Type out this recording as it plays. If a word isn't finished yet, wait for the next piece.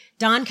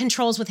Don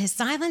controls with his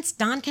silence.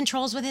 Don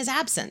controls with his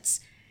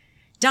absence.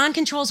 Don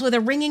controls with a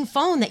ringing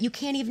phone that you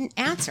can't even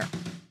answer.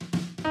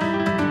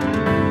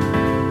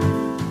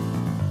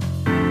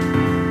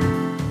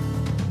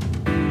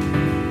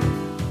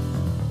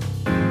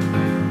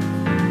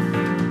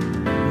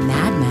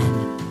 Mad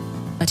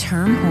Men, a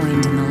term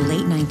coined in the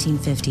late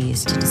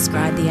 1950s to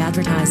describe the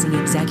advertising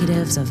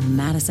executives of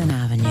Madison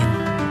Avenue.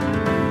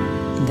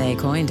 They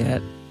coined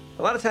it.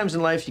 A lot of times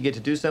in life you get to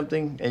do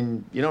something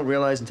and you don't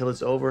realize until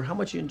it's over how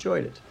much you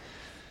enjoyed it.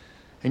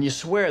 And you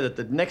swear that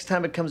the next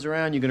time it comes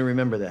around, you're going to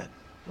remember that.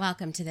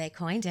 Welcome to They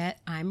Coined It.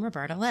 I'm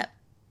Roberta Lipp.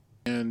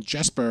 And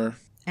Jesper.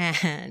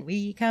 And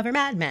we cover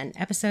Mad Men,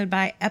 episode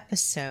by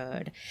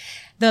episode.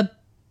 The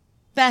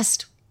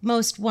best,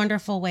 most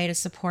wonderful way to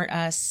support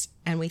us,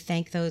 and we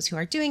thank those who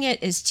are doing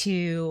it, is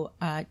to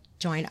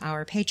join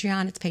our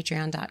Patreon. It's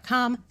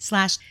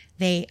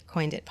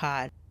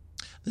patreon.com/TheyCoinedItPod.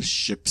 The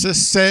ship's a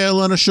sail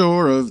on a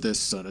shore of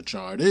this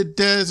uncharted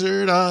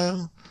desert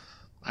isle.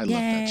 I love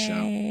that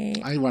show.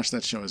 I watched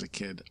that show as a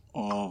kid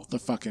all the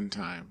fucking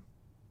time.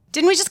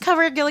 Didn't we just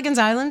cover Gilligan's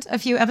Island a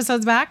few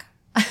episodes back?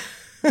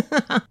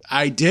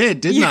 I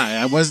did, didn't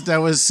I?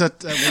 That was so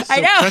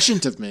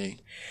prescient of me.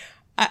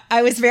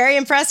 I was very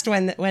impressed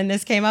when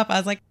this came up. I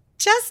was like,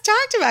 just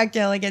talked about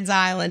Gilligan's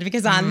Island,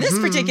 because on this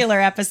particular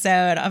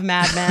episode of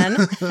Mad Men,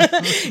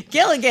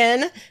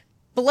 Gilligan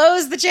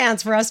blows the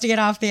chance for us to get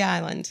off the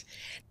island.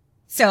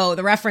 So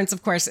the reference,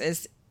 of course,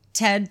 is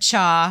Ted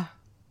Chaough,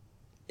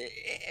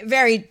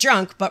 very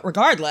drunk, but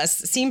regardless,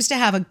 seems to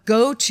have a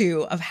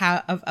go-to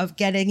of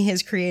getting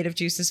his creative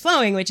juices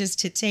flowing, which is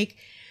to take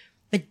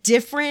the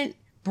different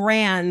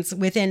brands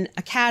within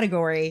a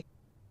category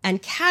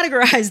and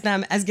categorize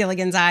them as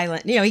Gilligan's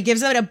Island. You know, he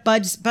gives out a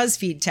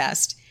BuzzFeed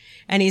test,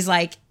 and he's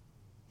like,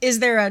 is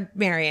there a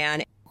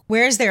Marianne?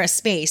 Where's there a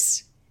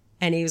space?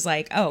 And he was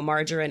like, oh,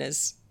 margarine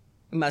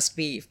must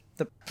be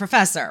the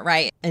professor,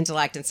 right?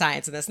 Intellect and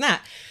science and this and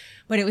that.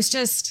 But it was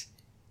just,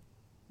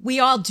 we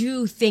all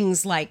do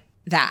things like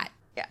that.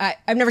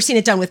 I've never seen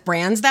it done with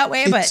brands that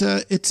way, but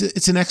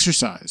it's an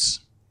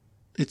exercise.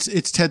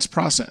 It's Ted's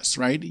process,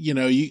 right? You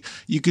know,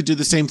 you could do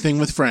the same thing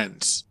with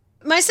Friends.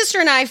 My sister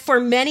and I, for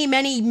many,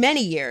 many,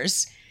 many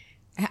years,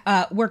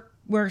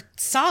 were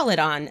solid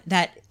on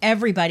that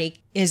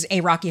everybody is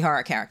a Rocky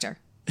Horror character.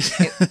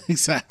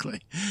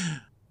 Exactly.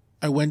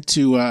 I went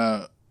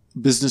to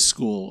business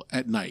school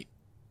at night.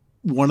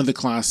 One of the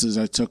classes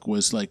I took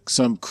was like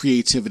some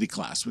creativity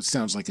class, which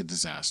sounds like a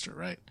disaster,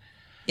 right?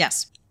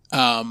 Yes.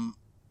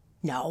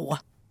 No.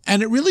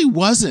 And it really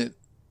wasn't.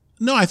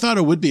 No, I thought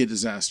it would be a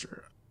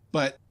disaster.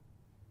 But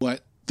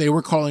what they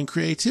were calling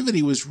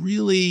creativity was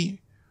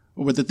really,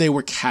 or that they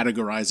were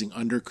categorizing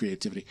under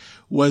creativity,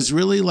 was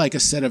really like a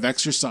set of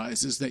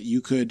exercises that you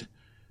could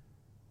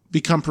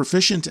become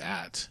proficient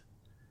at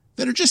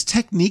that are just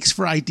techniques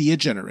for idea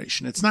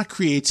generation. It's not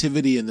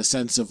creativity in the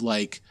sense of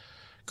like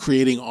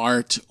creating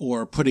art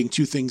or putting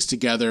two things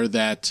together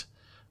that,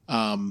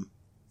 some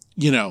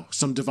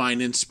divine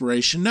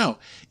inspiration. No,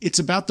 it's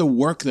about the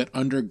work that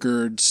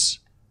undergirds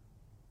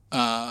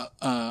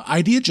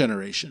idea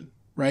generation,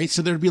 right?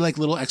 So there'd be like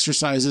little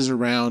exercises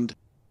around,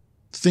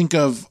 think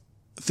of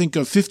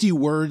 50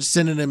 words,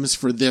 synonyms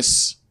for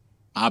this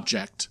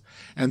object,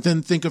 and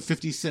then think of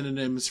 50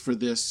 synonyms for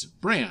this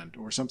brand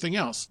or something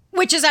else.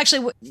 Which is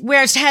actually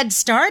where Ted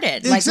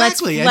started.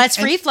 Exactly. Like, let's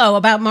free flow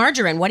about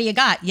margarine. What do you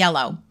got?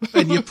 Yellow.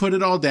 And you put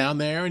it all down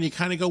there and you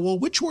kind of go, well,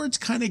 which words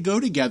kind of go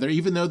together,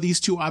 even though these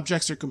two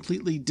objects are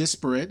completely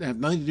disparate and have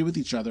nothing to do with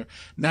each other.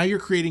 Now you're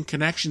creating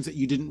connections that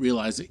you didn't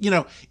realize.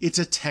 It's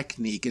a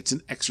technique. It's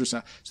an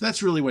exercise. So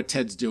that's really what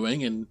Ted's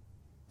doing. And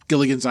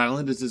Gilligan's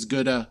Island is as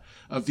good a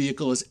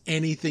vehicle as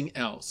anything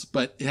else,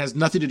 but it has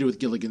nothing to do with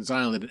Gilligan's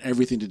Island and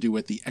everything to do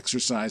with the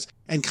exercise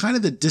and kind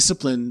of the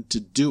discipline to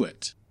do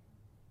it.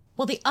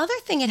 Well, the other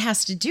thing it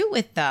has to do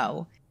with,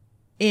 though,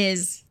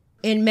 is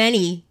in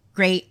many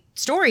great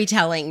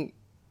storytelling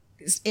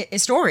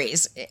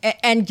stories,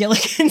 and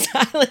Gilligan's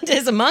Island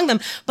is among them,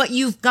 but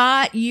you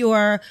want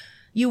your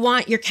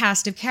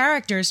cast of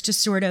characters to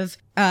sort of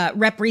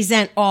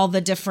represent all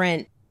the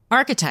different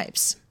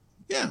archetypes.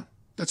 Yeah.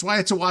 That's why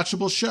it's a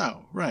watchable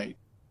show, right?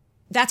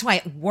 That's why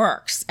it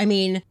works. I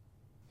mean,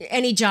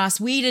 any Joss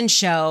Whedon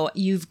show,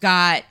 you've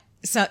got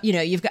Star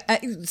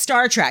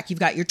Trek, you've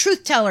got your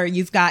truth teller,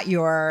 you've got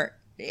your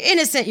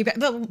innocent, you've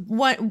got the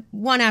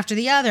one after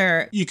the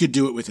other. You could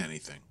do it with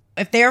anything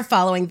if they're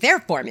following their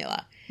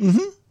formula.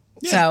 Mm-hmm.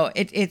 Yeah. So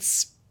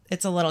it's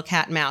a little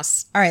cat and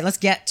mouse. All right, let's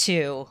get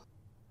to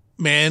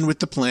Man with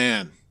the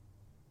Plan.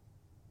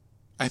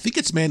 I think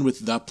it's Man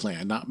with the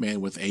Plan, not Man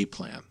with a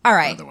Plan. All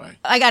right. By the way,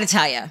 I got to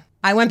tell you,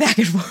 I went back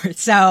and forth.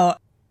 So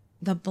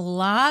the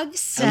blog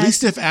said, at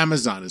least if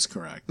Amazon is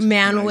correct,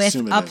 Man with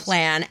a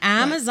Plan.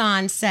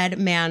 Amazon said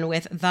Man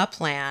with the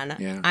Plan.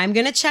 Yeah. I'm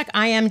going to check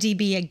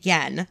IMDb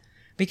again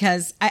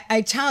because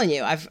I'm telling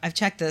you, I've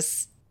checked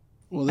this.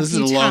 Well, this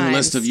is a long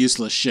list of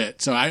useless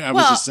shit. So I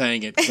was just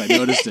saying it because I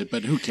noticed it,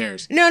 but who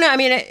cares? No. I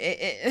mean,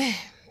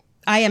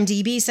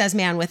 IMDb says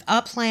Man with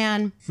a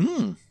Plan.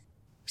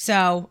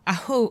 So I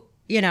hope,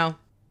 Yeah.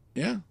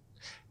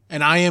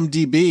 And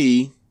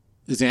IMDb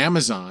is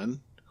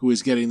Amazon, who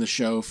is getting the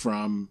show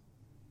from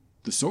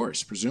the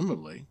source,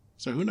 presumably.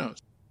 So who knows?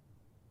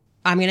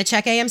 I'm going to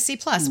check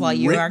AMC Plus while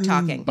you are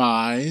talking. Written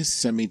by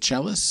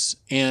Semmichelis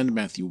and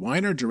Matthew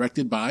Weiner,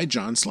 directed by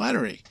John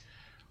Slattery.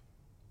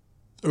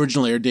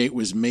 Original air date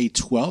was May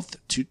 12th,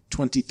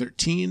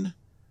 2013.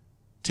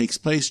 Takes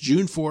place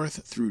June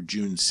 4th through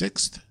June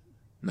 6th,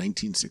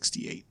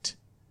 1968.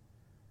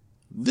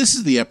 This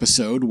is the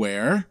episode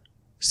where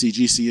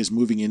CGC is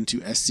moving into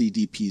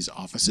SCDP's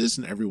offices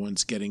and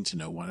everyone's getting to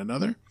know one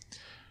another.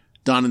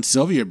 Don and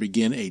Sylvia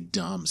begin a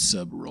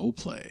dom-sub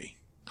roleplay,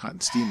 hot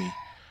and steamy,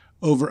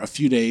 over a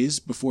few days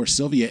before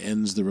Sylvia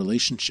ends the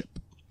relationship.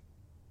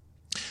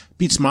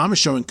 Pete's mom is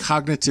showing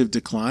cognitive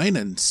decline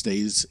and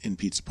stays in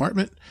Pete's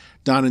apartment.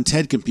 Don and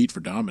Ted compete for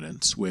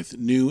dominance with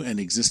new and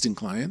existing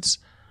clients.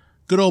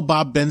 Good old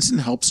Bob Benson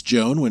helps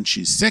Joan when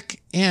she's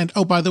sick. And,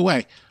 oh, by the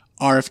way,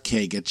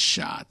 RFK gets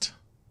shot.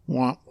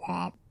 Womp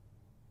womp.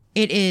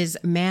 It is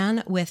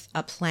Man with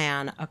a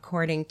Plan,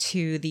 according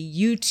to the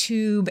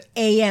YouTube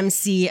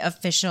AMC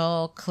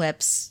official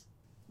clips.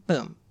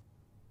 Boom.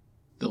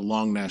 The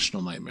long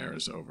national nightmare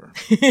is over.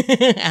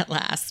 At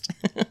last.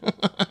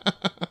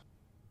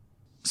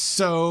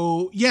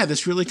 So, yeah,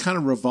 this really kind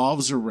of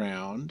revolves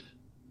around,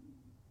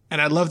 and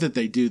I love that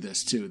they do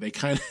this too. They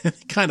kind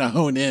of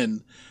hone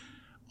in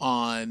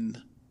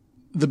on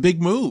the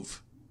big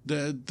move,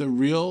 the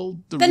real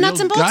nuts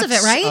and bolts guts of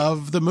it, right?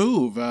 Of the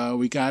move.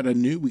 We got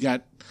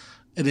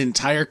an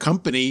entire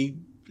company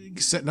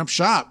setting up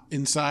shop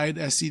inside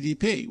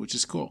SCDP, which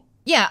is cool.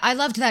 Yeah, I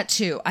loved that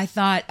too. I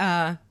thought,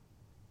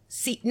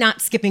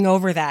 not skipping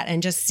over that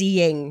and just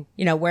seeing,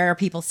 where are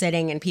people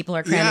sitting and people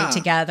are cramming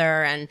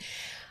together. And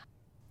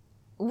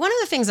one of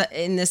the things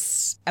in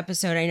this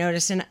episode I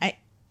noticed, and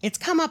it's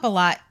come up a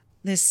lot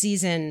this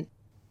season,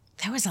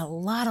 there was a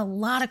lot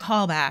of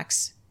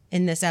callbacks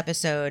in this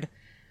episode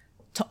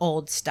to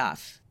old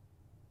stuff.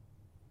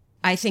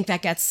 I think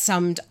that gets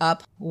summed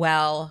up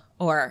well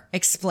or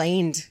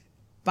explained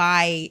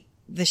by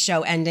the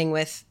show ending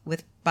with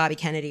Bobby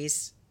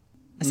Kennedy's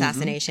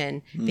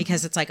assassination,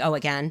 because it's like, oh,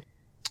 again.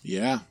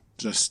 Yeah,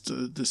 just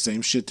the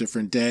same shit,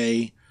 different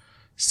day,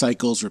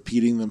 cycles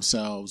repeating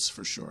themselves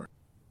for sure.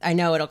 I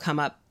know it'll come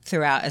up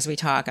throughout as we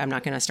talk. I'm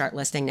not going to start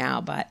listing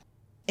now, but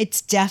it's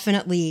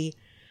definitely,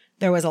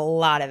 there was a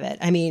lot of it.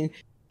 I mean,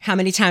 how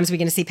many times are we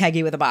going to see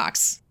Peggy with a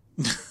box?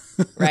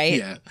 Right?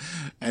 Yeah,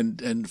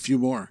 and a few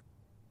more.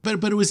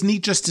 But it was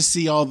neat just to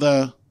see all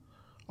the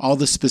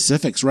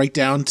specifics, right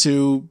down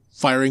to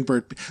firing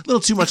Bert. A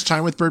little too much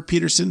time with Bert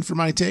Peterson for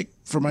my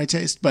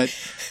taste, but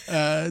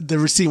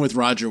the scene with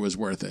Roger was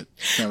worth it.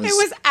 It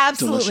was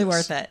absolutely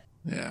worth it.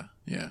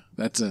 Yeah,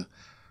 that's a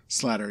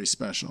Slattery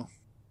special.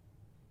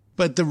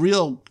 But the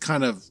real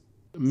kind of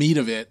meat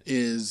of it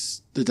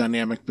is the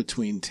dynamic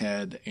between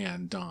Ted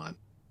and Don.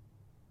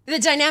 The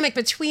dynamic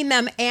between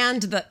them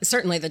and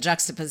certainly the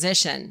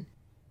juxtaposition.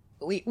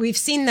 We've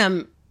seen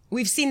them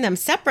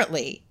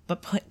separately,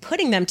 but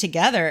putting them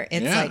together,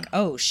 it's like,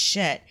 oh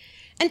shit.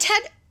 And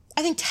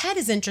I think Ted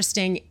is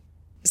interesting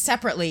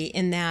separately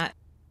in that,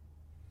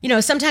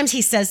 sometimes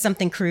he says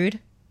something crude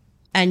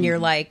and you're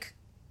like,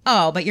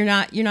 oh, but you're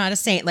not a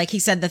saint. Like he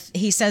says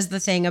the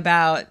thing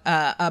about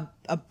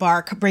a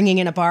bar, bringing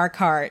in a bar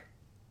cart,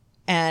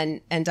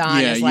 and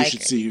Don is like, you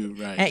should see who,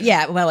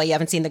 right? Well, you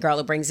haven't seen the girl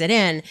who brings it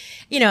in.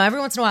 Every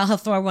once in a while he'll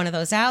throw one of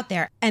those out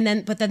there,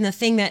 but then the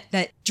thing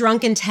that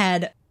drunken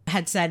Ted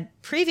had said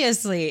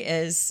previously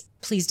is,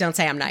 please don't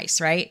say I'm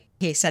nice, right?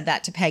 He said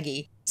that to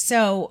Peggy.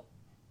 So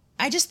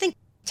I just think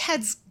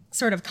Ted's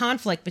sort of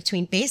conflict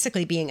between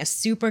basically being a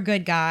super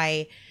good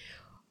guy,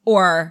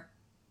 or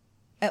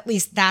at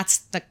least that's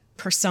the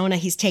persona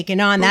he's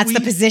taken on. But that's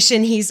the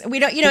position it's just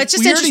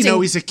interesting. We already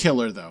know he's a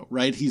killer though,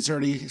 right? He's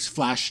already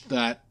flashed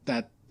that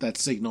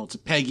signal to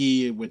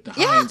Peggy with the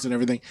Heinz and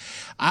everything.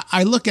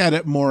 I look at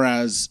it more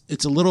as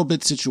it's a little bit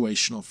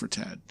situational for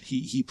Ted.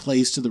 He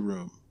plays to the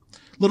room.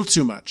 Little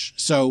too much.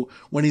 So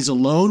when he's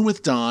alone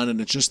with Don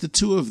and it's just the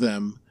two of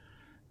them,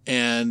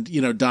 and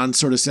Don's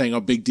sort of saying,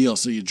 "Oh, big deal,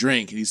 so you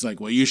drink," and he's like,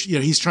 "Well,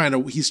 he's trying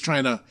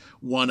to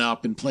one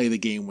up and play the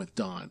game with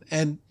Don."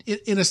 And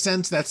in a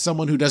sense, that's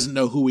someone who doesn't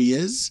know who he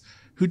is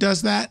who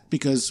does that,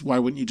 because why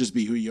wouldn't you just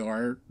be who you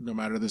are no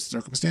matter the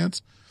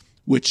circumstance?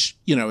 Which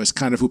is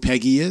kind of who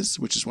Peggy is,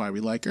 which is why we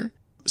like her.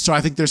 So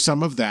I think there's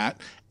some of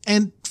that.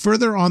 And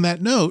further on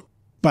that note,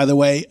 by the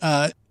way,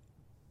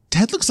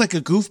 Ted looks like a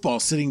goofball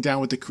sitting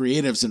down with the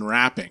creatives and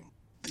rapping.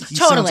 He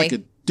sounds like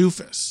a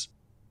doofus.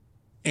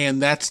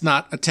 And that's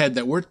not a Ted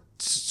that we're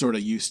sort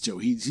of used to.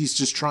 He's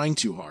just trying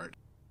too hard.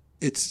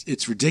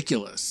 It's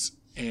ridiculous.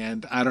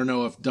 And I don't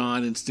know if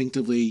Don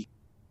instinctively,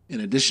 in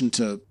addition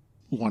to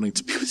wanting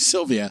to be with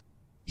Sylvia,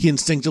 he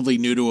instinctively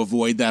knew to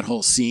avoid that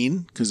whole scene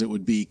because it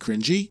would be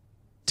cringy.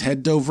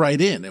 Ted dove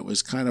right in. It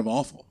was kind of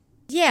awful.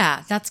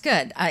 Yeah, that's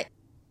good. I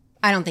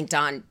don't think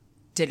Don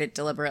did it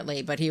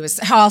deliberately, but he was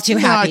all too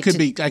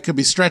happy. I could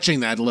be stretching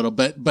that a little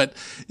bit, but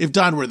if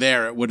Don were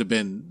there, it would have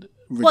been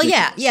Well,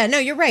 yeah, no,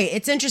 you're right.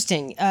 It's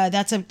interesting.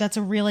 That's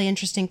a really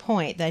interesting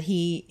point that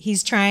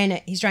he's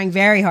trying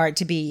very hard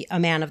to be a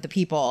man of the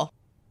people,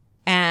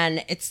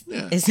 and it's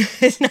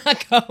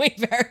not going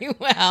very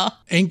well.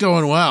 Ain't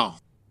going well.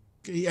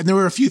 And there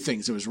were a few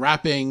things. It was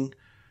rapping,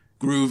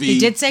 groovy. He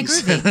did say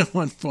groovy at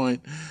one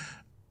point,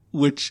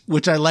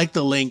 which I like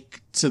the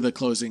link to the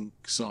closing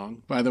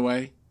song, by the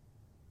way.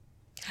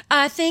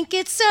 I think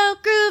it's so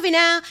groovy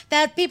now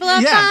that people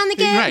are finally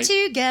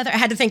getting together. I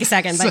had to think a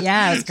second, but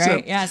yeah, it was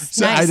great.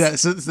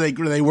 Nice. So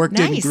they worked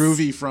in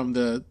groovy from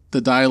the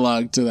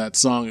dialogue to that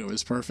song. It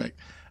was perfect.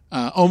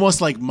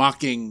 Almost like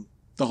mocking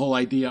the whole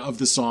idea of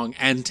the song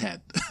and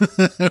Ted.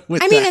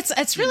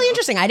 It's really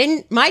interesting.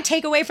 My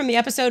takeaway from the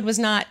episode was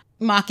not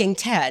mocking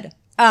Ted.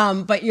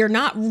 But you're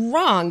not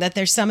wrong that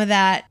there's some of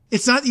that.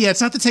 It's not the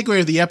takeaway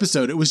of the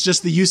episode. It was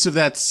just the use of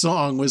that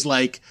song was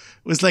like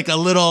a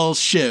little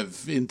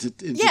shiv into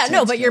yeah, Ted's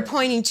no, but character. you're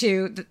pointing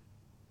to the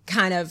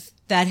kind of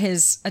that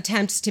his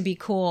attempts to be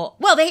cool.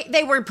 Well,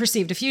 they were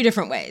perceived a few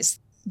different ways.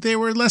 They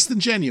were less than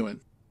genuine.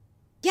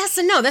 Yes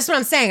and no. That's what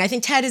I'm saying. I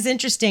think Ted is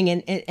interesting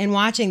in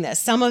watching this.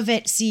 Some of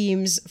it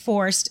seems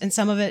forced and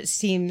some of it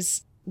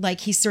seems like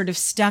he's sort of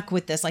stuck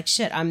with this, like,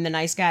 shit, I'm the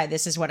nice guy.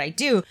 This is what I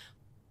do.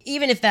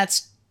 Even if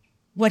that's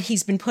what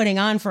he's been putting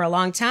on for a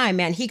long time,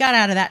 man, he got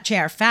out of that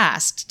chair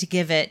fast to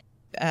give it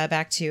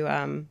back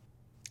to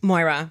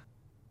Moira.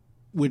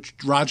 Which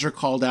Roger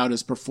called out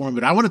as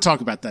performative. I want to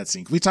talk about that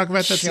scene. Can we talk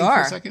about that scene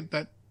for a second?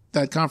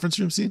 That conference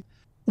room scene?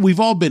 We've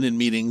all been in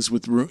meetings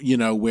with,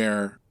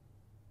 where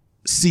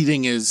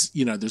seating is,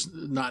 there's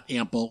not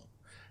ample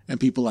and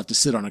people have to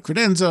sit on a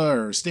credenza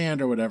or a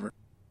stand or whatever.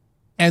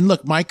 And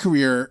look, my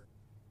career,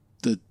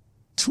 the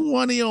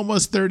 20,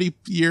 almost 30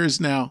 years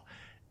now,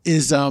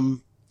 is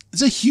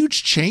there's a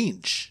huge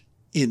change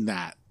in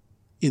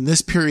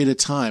this period of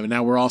time. And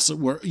now we're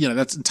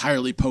that's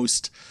entirely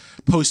post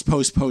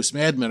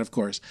Mad Men, of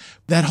course.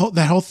 That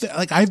whole thing,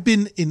 like, I've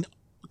been in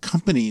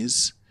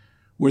companies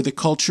where the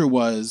culture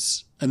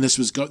was, and this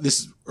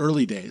is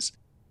early days,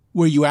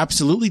 where you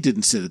absolutely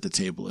didn't sit at the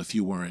table if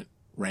you weren't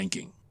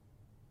ranking,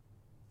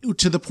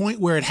 to the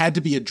point where it had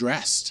to be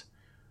addressed,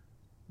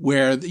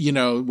 where,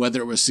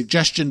 whether it was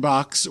suggestion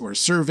box or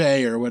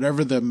survey or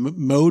whatever the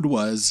mode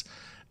was,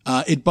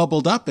 it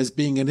bubbled up as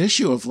being an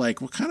issue of,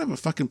 like, what kind of a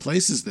fucking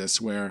place is this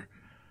where,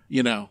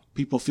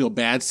 people feel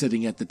bad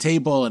sitting at the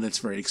table and it's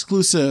very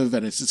exclusive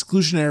and it's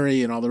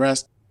exclusionary and all the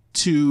rest,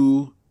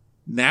 to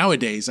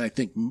nowadays, I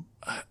think,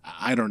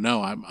 I don't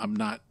know. I'm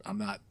not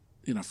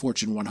in a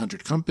Fortune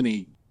 100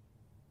 company.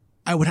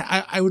 I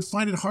would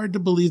find it hard to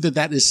believe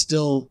that is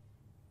still,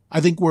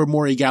 I think we're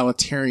more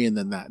egalitarian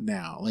than that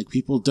now. Like,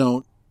 people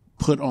don't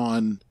put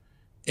on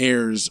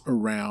airs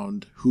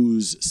around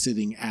who's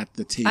sitting at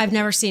the table. I've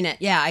never seen it.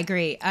 Yeah, I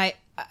agree. I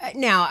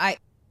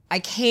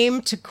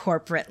came to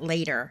corporate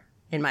later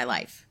in my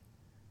life.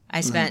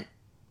 I spent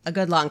a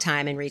good long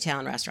time in retail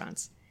and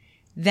restaurants.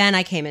 Then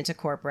I came into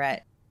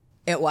corporate.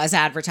 It was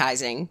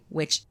advertising,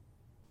 which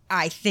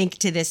I think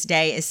to this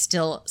day is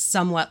still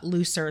somewhat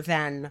looser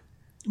than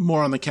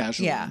more on the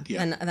casual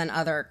end, than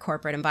other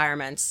corporate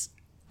environments.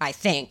 I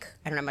think.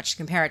 I don't have much to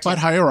compare it to. But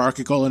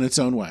hierarchical in its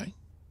own way.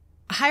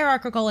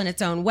 Hierarchical in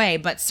its own way,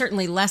 but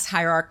certainly less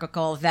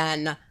hierarchical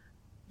than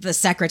the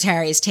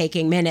secretaries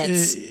taking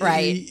minutes,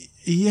 right?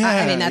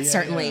 Yeah. That's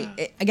certainly,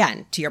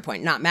 again, to your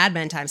point, not Mad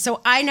Men time.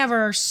 So I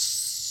never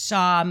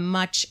saw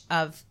much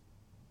of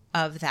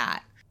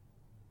that.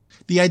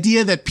 The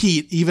idea that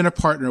Pete, even a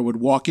partner, would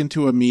walk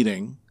into a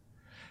meeting,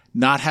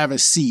 not have a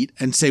seat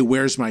and say,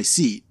 "Where's my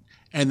seat?"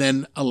 and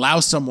then allow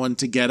someone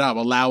to get up,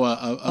 allow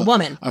a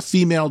woman, a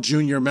female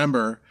junior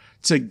member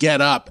to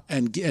get up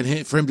and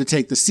for him to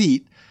take the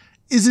seat,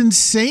 is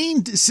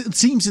insane. It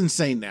seems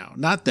insane now,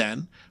 not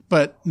then,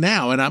 but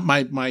now. And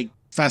my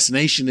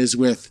fascination is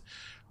with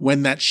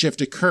when that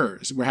shift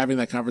occurs. We're having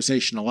that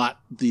conversation a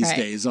lot these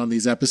days on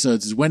these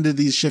episodes, is when did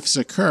these shifts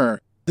occur?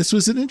 This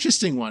was an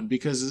interesting one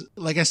because,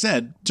 like I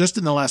said, just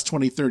in the last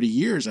 20, 30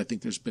 years, I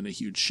think there's been a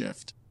huge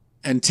shift.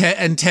 And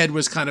Ted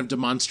was kind of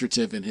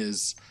demonstrative in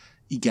his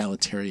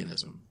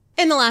egalitarianism.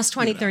 In the last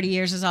 20, 30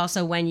 years is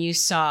also when you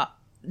saw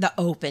the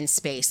open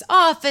space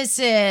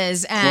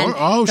offices, and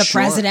the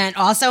president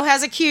also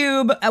has a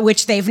cube,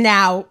 which they've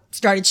now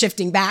started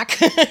shifting back.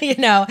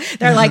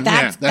 They're like,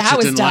 that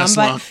was dumb,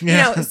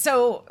 but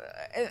so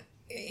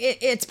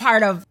it's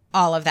part of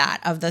all of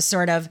that, of the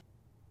sort of,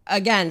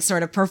 again,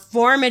 sort of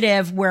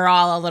performative, we're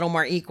all a little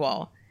more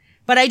equal.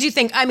 But I do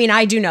think,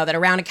 I do know that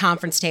around a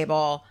conference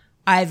table,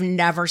 I've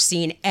never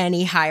seen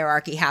any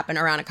hierarchy happen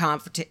around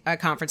a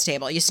conference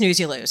table. You snooze,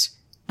 you lose.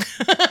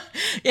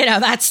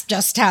 That's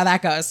just how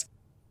that goes.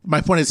 My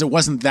point is, it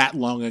wasn't that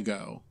long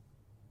ago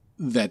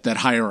that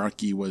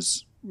hierarchy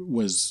was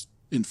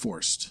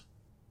enforced.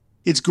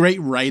 It's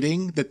great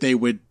writing that they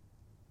would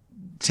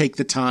take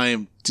the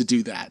time to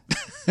do that.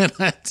 And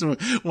that's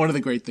one of the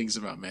great things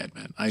about Mad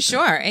Men, I think.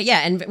 Sure. Yeah.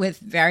 And with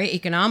very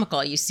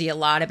economical, you see a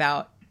lot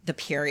about the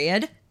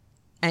period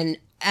and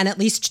at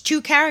least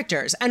two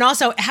characters. And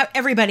also how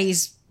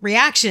everybody's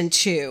reaction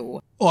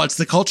to. Well, it's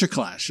the culture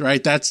clash,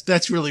 right?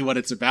 That's really what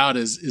it's about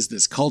is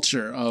this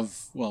culture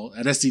of, well,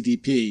 at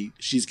SCDP,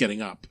 she's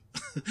getting up.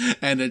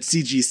 And at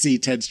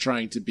CGC, Ted's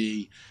trying to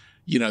be,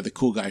 the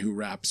cool guy who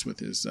raps with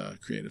his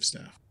creative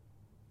staff.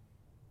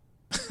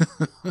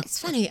 It's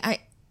funny.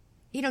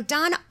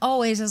 Don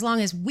always, as long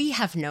as we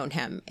have known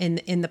him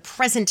in the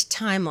present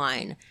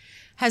timeline,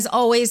 has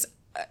always,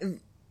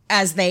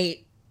 as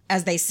they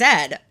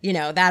said,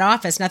 that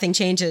office, nothing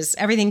changes.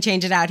 Everything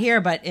changes out here,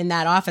 but in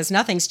that office,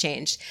 nothing's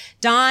changed.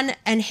 Don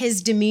and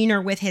his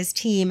demeanor with his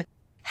team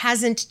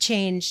hasn't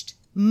changed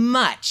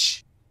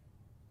much.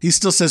 He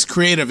still says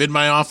creative in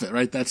my office,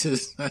 right? That's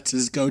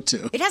his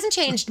go-to. It hasn't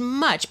changed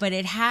much, but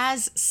it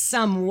has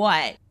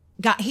somewhat.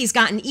 He's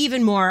gotten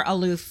even more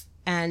aloof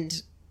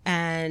and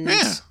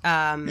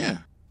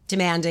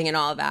demanding and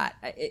all of that.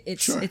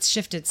 It's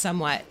shifted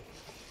somewhat.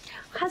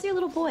 How's your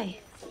little boy?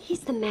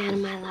 He's the man of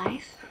my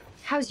life.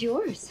 How's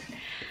yours?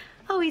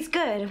 Oh, he's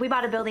good. We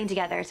bought a building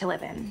together to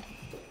live in.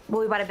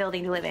 Well, we bought a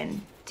building to live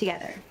in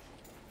together.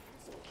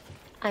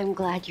 I'm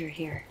glad you're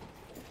here.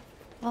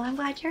 Well, I'm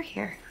glad you're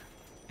here.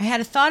 I had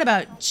a thought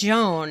about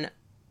Joan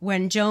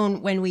when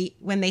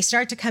they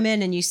start to come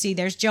in and you see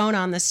there's Joan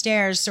on the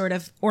stairs sort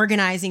of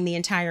organizing the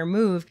entire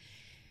move.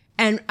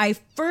 And I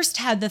first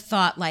had the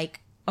thought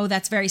like, oh,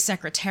 that's very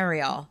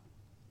secretarial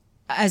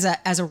as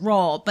a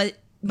role, but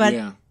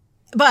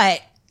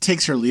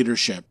takes her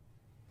leadership.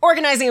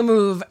 Organizing a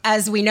move,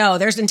 as we know,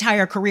 there's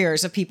entire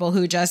careers of people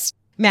who just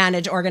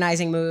manage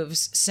organizing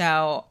moves.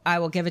 So I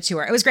will give it to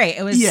her. It was great.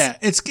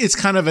 It's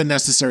kind of a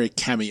necessary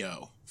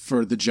cameo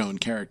for the Joan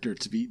character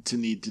to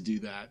need to do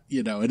that.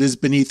 It is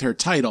beneath her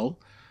title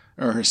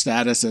or her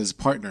status as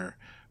partner,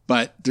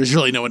 but there's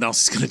really no one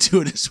else who's going to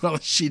do it as well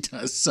as she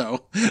does.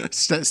 So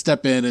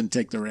step in and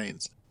take the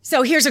reins.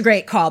 So here's a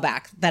great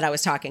callback that I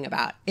was talking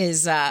about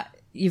is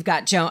you've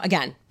got Joan,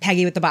 again,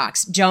 Peggy with the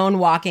box, Joan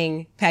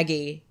walking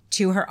Peggy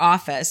to her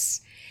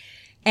office,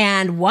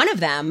 and one of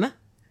them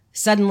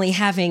suddenly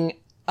having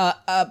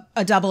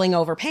a doubling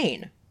over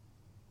pain.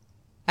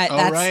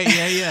 Right.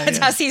 Yeah. That's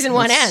how season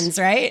one ends,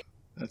 right?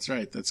 That's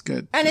right. That's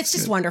good. And it's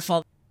just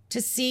wonderful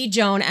to see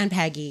Joan and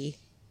Peggy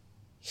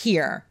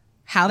here,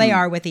 how they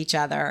are with each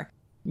other.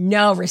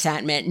 No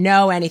resentment,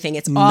 no anything.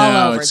 It's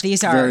all over.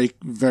 These are very,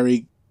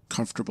 very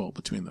comfortable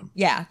between them.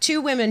 Yeah.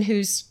 Two women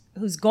whose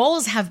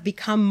goals have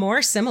become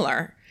more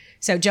similar.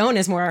 So Joan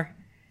is more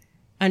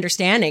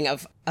understanding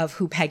of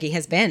who Peggy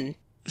has been.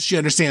 She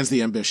understands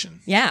the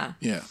ambition. Yeah.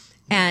 Yeah.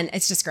 And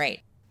it's just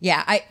great.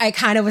 Yeah, I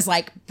kind of was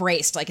like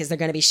braced, like, is there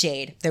going to be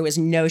shade? There was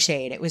no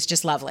shade. It was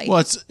just lovely.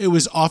 Well, it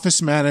was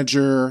office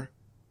manager,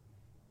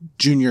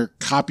 junior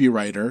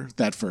copywriter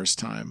that first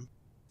time.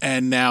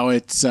 And now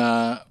it's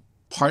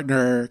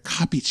partner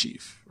copy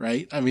chief,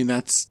 right? I mean,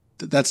 that's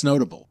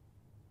notable.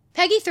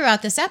 Peggy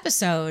throughout this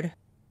episode.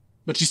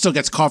 But she still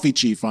gets coffee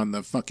chief on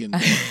the fucking...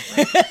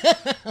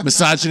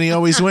 Misogyny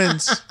always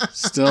wins.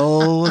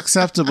 Still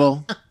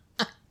acceptable.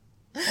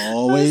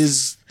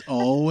 Always...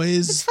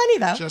 It's funny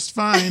though. Just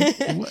fine.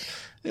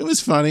 It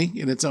was funny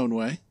in its own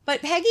way.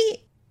 But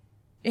Peggy,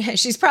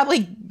 she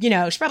probably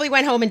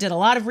went home and did a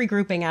lot of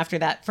regrouping after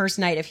that first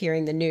night of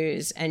hearing the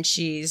news. And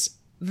she's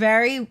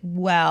very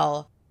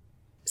well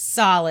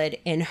solid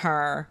in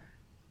her,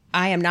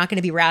 I am not going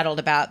to be rattled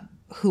about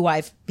who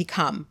I've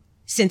become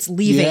since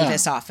leaving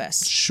this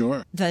office.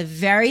 Sure. The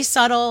very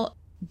subtle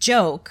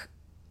joke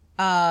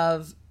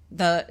of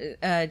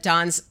the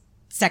Don's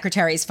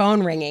secretary's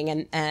phone ringing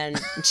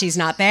and she's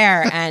not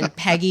there. And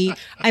Peggy,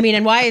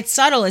 and why it's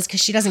subtle is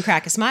because she doesn't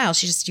crack a smile.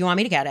 She just, do you want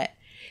me to get it?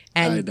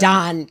 And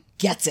Don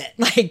gets it,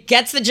 like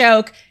gets the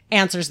joke,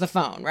 answers the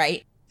phone,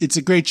 right? It's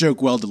a great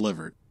joke, well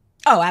delivered.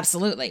 Oh,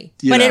 absolutely.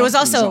 But it was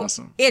also,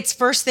 awesome. It's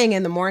first thing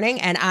in the morning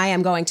and I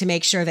am going to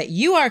make sure that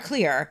you are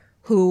clear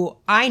who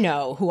I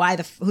know, who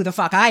the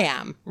fuck I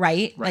am,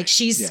 right? Like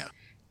she's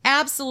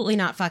absolutely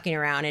not fucking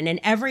around. And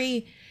in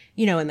every,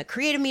 in the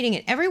creative meeting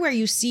and everywhere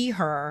you see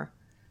her,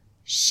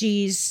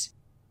 she's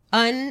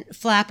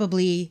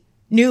unflappably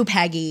new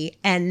Peggy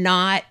and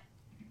not,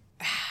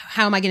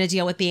 how am I going to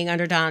deal with being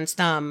under Don's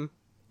thumb,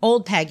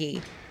 old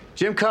Peggy.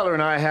 Jim Cutler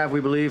and I have, we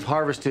believe,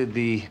 harvested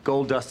the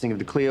gold dusting of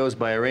the Cleos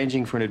by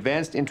arranging for an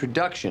advanced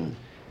introduction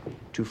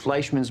to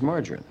Fleischmann's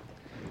margarine.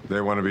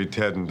 They want to be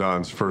Ted and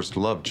Don's first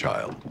love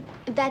child.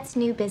 That's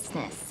new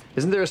business.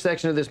 Isn't there a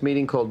section of this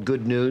meeting called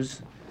Good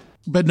News?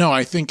 But no,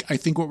 I think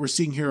what we're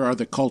seeing here are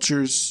the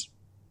cultures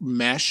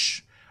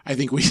mesh. I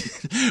think we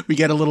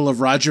get a little of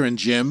Roger and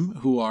Jim,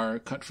 who are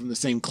cut from the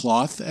same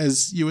cloth,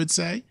 as you would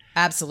say.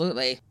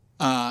 Absolutely.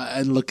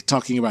 And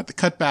talking about the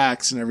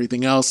cutbacks and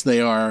everything else, they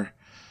are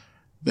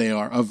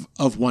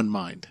of one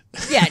mind.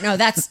 Yeah, no,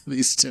 that's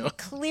these two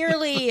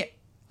clearly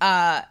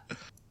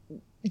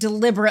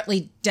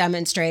deliberately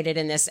demonstrated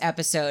in this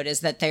episode is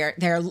that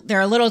they're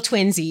little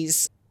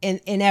twinsies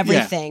in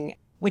everything,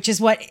 which is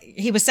what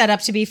he was set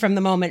up to be from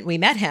the moment we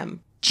met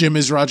him. Jim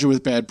is Roger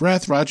with bad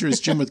breath. Roger is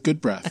Jim with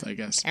good breath, I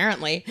guess.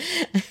 Apparently.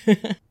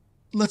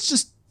 Let's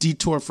just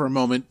detour for a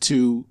moment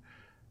to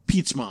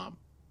Pete's mom.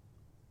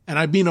 And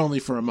I mean only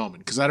for a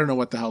moment, because I don't know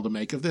what the hell to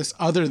make of this,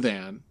 other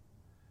than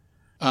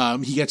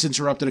He gets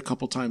interrupted a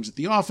couple times at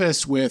the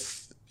office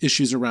with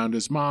issues around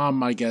his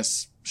mom, I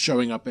guess,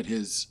 showing up at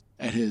his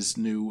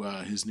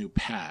new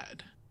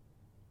pad.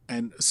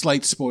 And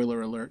slight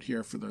spoiler alert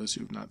here for those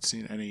who've not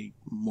seen any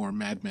more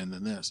Mad Men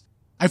than this.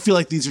 I feel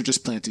like these are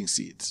just planting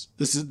seeds.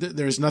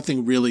 There's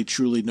nothing really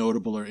truly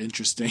notable or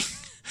interesting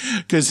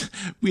because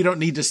we don't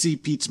need to see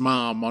Pete's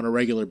mom on a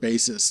regular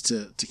basis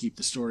to keep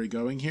the story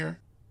going here.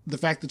 The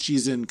fact that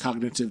she's in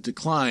cognitive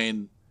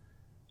decline,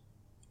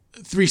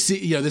 this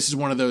is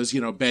one of those,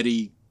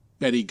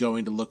 Betty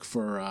going to look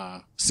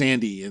for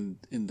Sandy in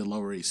the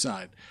Lower East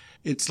Side.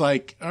 It's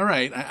like, all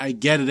right, I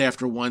get it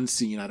after one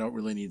scene. I don't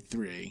really need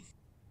 3.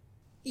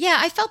 Yeah,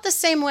 I felt the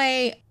same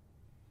way.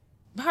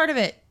 Part of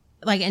it,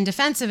 like in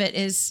defense of it,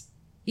 is,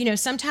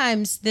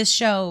 sometimes this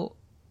show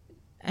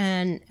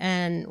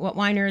and what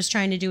Weiner is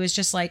trying to do is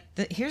just like,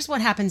 here's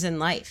what happens in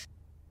life.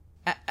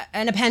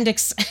 An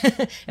appendix,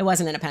 it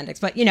wasn't an appendix,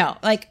 but,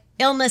 like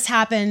illness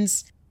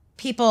happens.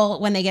 People,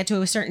 when they get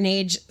to a certain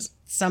age,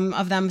 some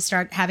of them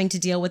start having to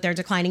deal with their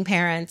declining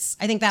parents.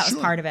 I think that was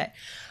part of it.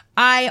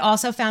 I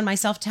also found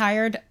myself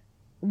tired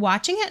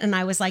watching it, and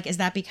I was like, is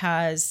that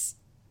because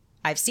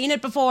I've seen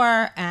it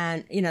before?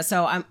 And,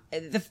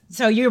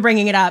 so you're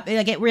bringing it up.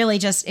 Like, it really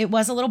it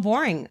was a little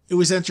boring. It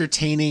was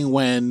entertaining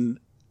when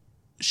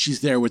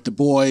she's there with the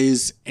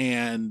boys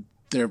and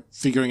they're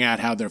figuring out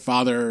how their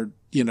father,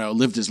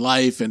 lived his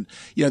life. And,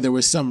 there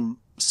was some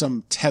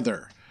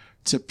tether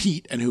to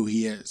Pete and who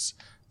he is.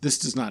 This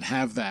does not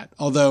have that.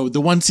 Although the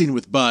one scene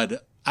with Bud,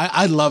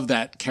 I love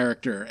that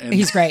character. And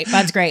he's great.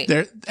 Bud's great.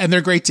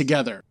 They're great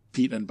together,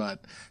 Pete and Bud.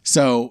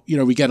 So,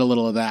 we get a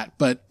little of that.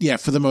 But yeah,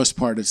 for the most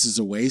part, this is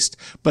a waste.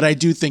 But I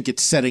do think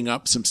it's setting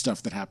up some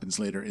stuff that happens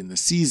later in the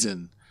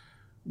season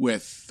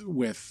with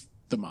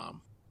the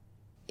mom.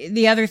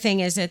 The other thing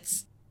is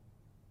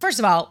first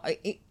of all,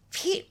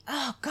 Pete,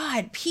 oh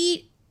God,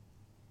 this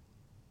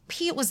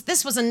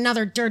was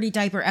another dirty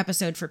diaper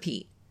episode for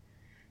Pete.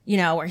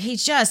 Where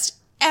he's just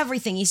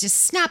everything. He's just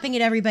snapping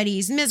at everybody.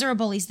 He's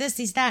miserable. He's this,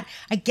 he's that.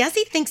 I guess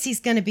he thinks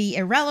he's going to be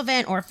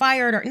irrelevant or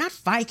fired or not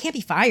fired. Can't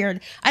be fired.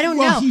 I don't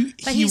know.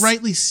 He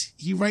rightly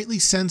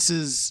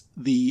senses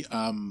the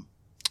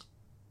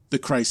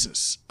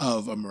crisis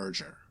of a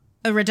merger.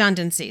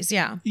 Redundancies.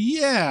 Yeah.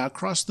 Yeah.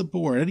 Across the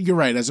board. And you're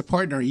right. As a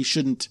partner, he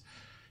shouldn't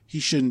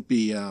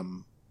be,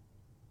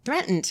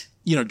 threatened.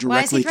 Directly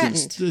Why is he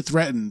threatened?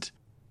 Threatened.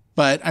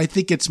 But I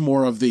think it's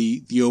more of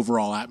the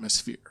overall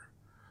atmosphere.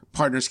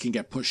 Partners can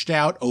get pushed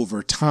out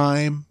over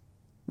time,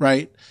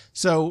 right?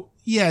 So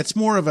yeah, it's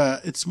more of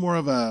a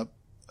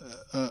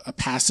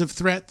passive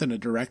threat than a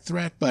direct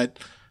threat. But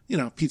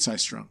Pete's high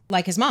strung,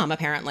 like his mom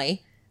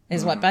apparently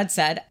is what Bud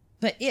said.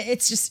 But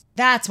it's just,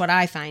 that's what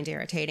I find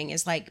irritating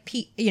is like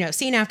Pete,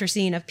 scene after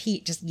scene of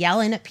Pete just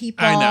yelling at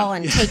people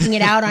and taking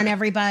it out on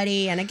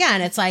everybody. And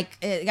again, it's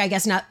like, I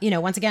guess not,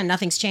 once again,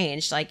 nothing's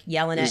changed. Like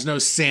yelling There's no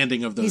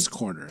sanding of those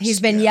corners. He's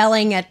been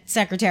yelling at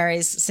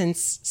secretaries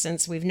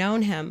since we've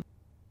known him.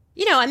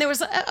 And there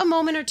was a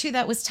moment or two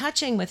that was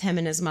touching with him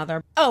and his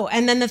mother. Oh,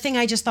 and then the thing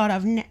I just thought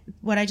of,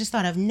 what I just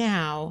thought of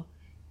now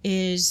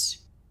is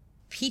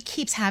Pete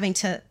keeps having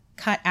to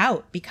cut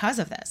out because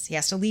of this. He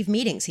has to leave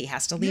meetings. He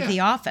has to leave the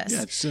office.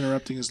 Yeah, it's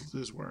interrupting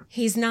his work.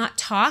 He's not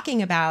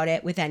talking about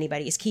it with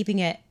anybody. He's keeping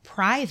it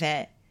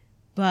private,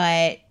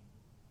 but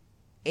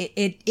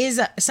it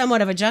is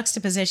somewhat of a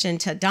juxtaposition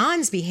to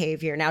Don's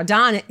behavior. Now,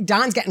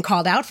 Don's getting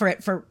called out for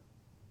it for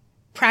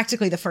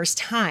practically the first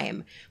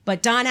time,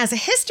 but Don has a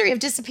history of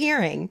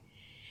disappearing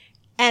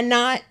and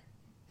not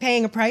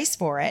paying a price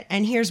for it.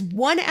 And here's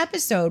one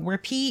episode where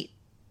Pete,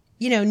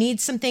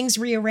 needs some things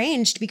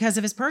rearranged because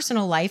of his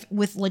personal life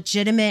with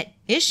legitimate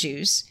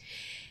issues,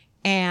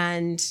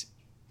 and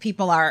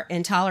people are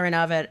intolerant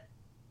of it,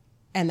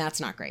 and that's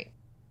not great.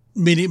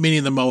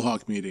 Meaning the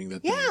Mohawk meeting.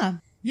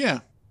 Yeah.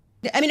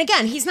 I mean,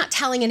 again, he's not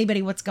telling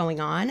anybody what's going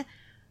on,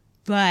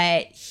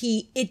 but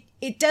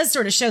it does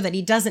sort of show that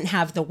he doesn't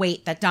have the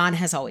weight that Don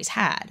has always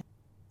had.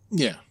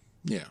 Yeah.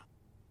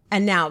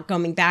 And now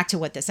going back to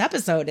what this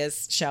episode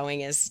is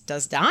showing is,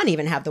 does Don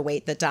even have the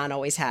weight that Don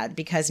always had?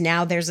 Because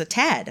now there's a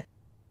Ted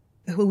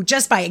who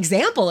just by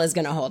example is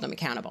going to hold him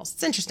accountable.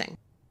 It's interesting.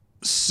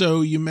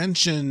 So you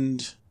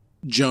mentioned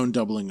Joan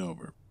doubling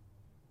over.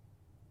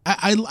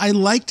 I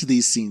liked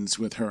these scenes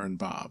with her and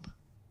Bob,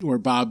 where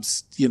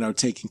Bob's,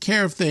 taking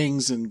care of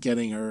things and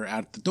getting her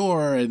out the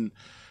door and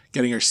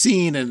getting her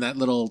seen, and that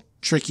little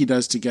trick he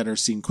does to get her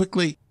seen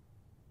quickly.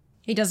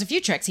 He does a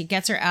few tricks. He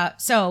gets her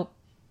out. So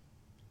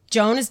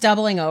Joan is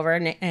doubling over,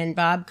 and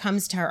Bob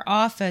comes to her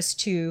office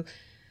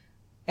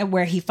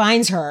where he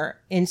finds her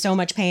in so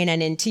much pain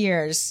and in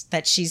tears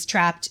that she's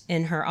trapped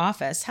in her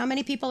office. How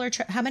many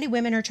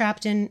women are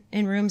trapped in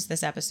rooms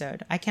this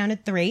episode? I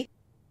counted 3.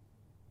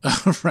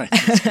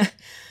 Right.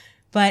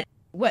 But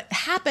what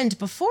happened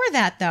before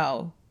that,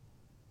 though,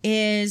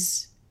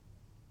 is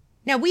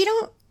now we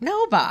don't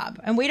know Bob,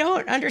 and we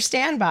don't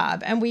understand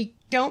Bob, and we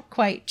don't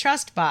quite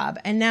trust Bob.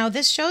 And now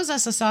this shows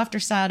us a softer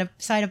side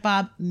of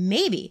Bob,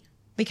 maybe,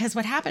 because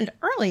what happened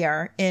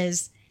earlier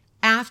is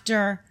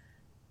after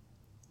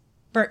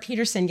Bert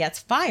Peterson gets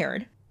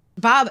fired,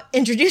 Bob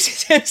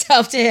introduces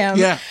himself to him.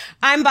 Yeah.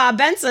 I'm Bob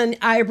Benson.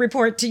 I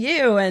report to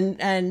you.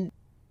 And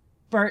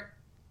Bert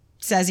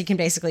says he can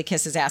basically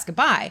kiss his ass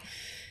goodbye.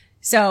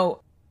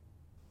 So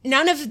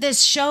none of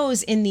this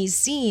shows in these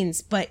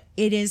scenes, but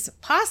it is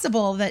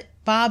possible that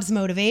Bob's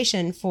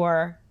motivation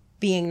for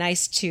being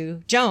nice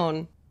to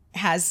Joan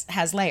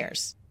has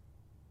layers.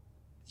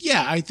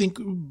 Yeah, I think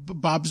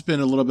Bob's been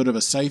a little bit of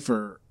a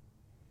cipher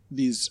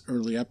these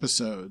early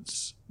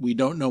episodes. We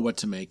don't know what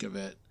to make of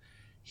it.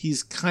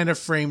 He's kind of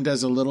framed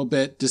as a little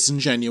bit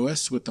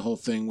disingenuous with the whole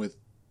thing with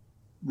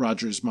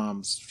Roger's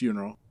mom's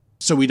funeral.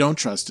 So we don't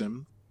trust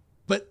him.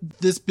 But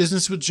this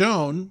business with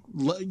Joan,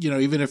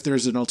 even if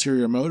there's an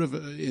ulterior motive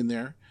in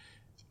there,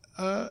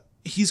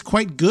 he's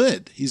quite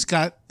good. He's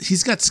got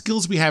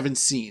skills we haven't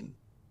seen.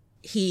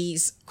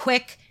 He's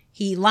quick.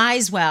 He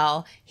lies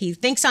well. He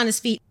thinks on his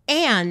feet.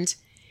 And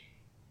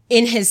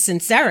in his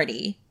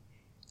sincerity,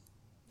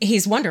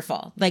 he's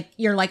wonderful. Like,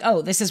 you're like,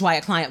 oh, this is why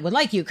a client would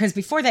like you. Because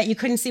before that, you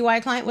couldn't see why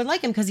a client would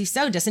like him because he's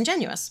so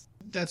disingenuous.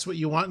 That's what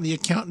you want in the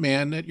account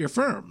man at your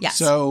firm. Yes.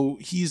 So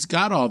he's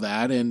got all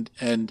that.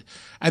 And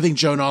I think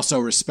Joan also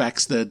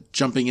respects the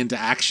jumping into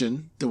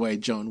action the way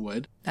Joan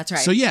would. That's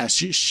right. So yeah,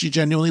 she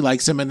genuinely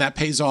likes him, and that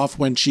pays off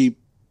when she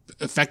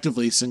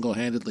effectively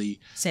single-handedly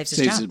saves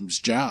his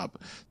job.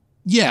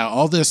 Yeah,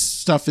 all this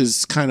stuff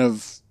is kind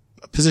of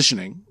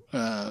positioning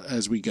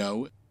as we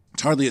go.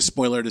 It's hardly a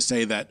spoiler to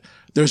say that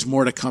there's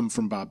more to come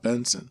from Bob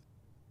Benson.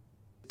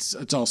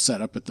 It's all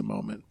set up at the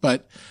moment.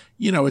 But,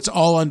 it's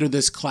all under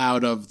this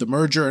cloud of the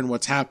merger and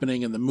what's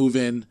happening and the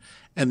move-in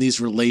and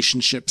these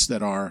relationships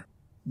that are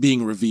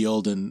being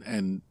revealed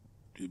and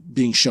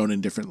being shown in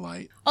different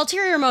light.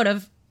 Ulterior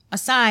motive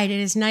aside, it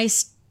is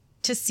nice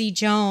to see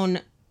Joan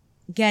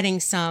getting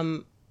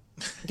some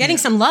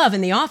love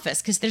in the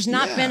office, because there's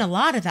not been a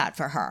lot of that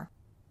for her.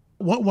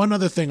 One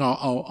other thing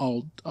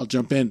I'll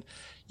jump in.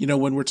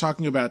 When we're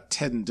talking about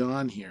Ted and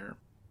Don here,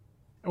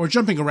 and we're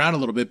jumping around a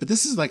little bit, but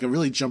this is like a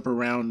really jump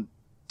around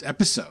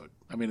episode.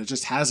 I mean, it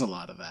just has a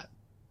lot of that.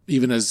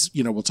 Even as,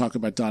 we'll talk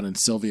about Don and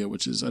Sylvia,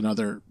 which is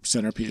another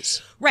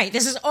centerpiece. Right.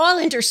 This is all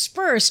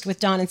interspersed with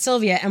Don and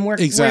Sylvia, and we're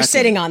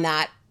sitting on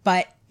that.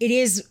 But it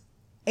is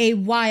a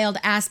wild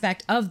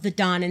aspect of the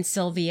Don and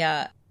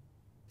Sylvia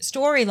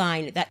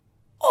storyline that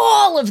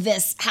all of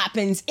this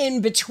happens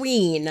in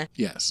between.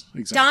 Yes,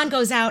 exactly. Don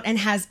goes out and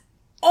has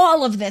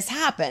all of this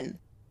happen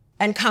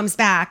and comes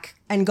back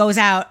and goes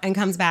out and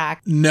comes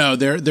back. No,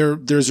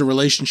 there's a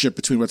relationship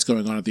between what's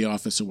going on at the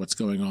office and what's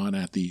going on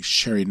at the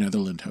Sherry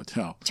Netherland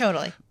Hotel.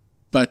 Totally.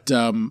 But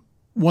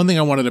one thing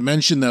I wanted to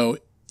mention, though,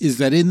 is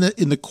that in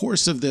the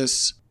course of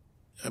this,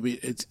 I mean,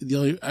 it's the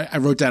only I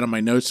wrote down in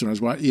my notes when I was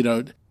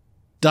watching,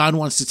 Don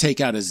wants to take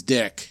out his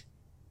dick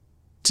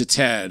to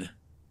Ted,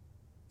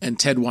 and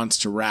Ted wants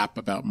to rap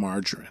about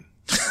margarine.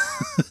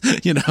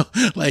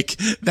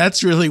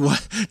 That's really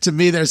what, to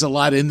me, there's a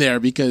lot in there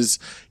because,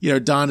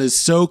 Don is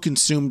so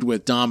consumed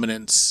with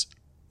dominance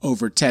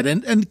over Ted.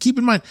 And keep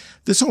in mind,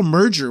 this whole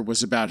merger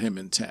was about him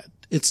and Ted.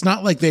 It's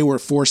not like they were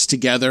forced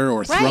together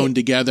or thrown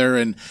together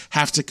and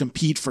have to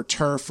compete for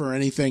turf or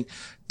anything.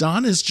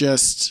 Don is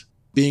just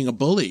being a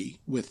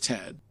bully with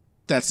Ted.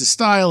 That's his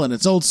style and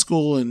it's old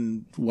school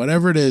and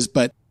whatever it is.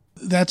 But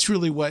that's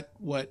really what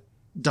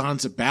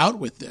Don's about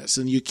with this.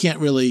 And you can't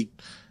really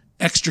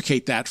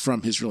extricate that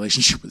from his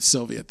relationship with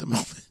Sylvia at the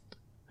moment.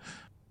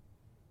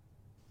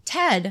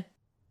 Ted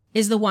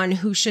is the one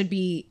who should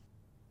be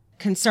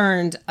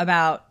concerned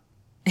about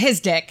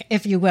his dick,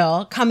 if you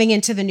will, coming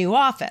into the new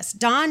office.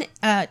 Ted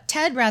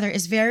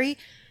is very,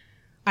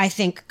 I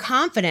think,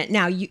 confident.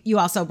 Now, you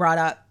also brought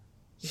up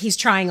he's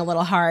trying a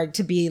little hard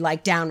to be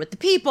like down with the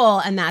people,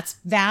 and that's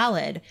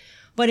valid.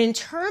 But in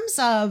terms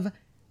of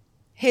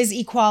his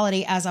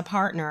equality as a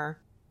partner,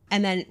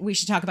 and then we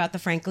should talk about the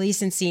Frank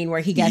Gleason scene where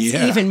he gets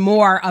even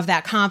more of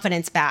that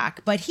confidence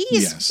back. But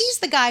he's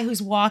the guy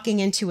who's walking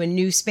into a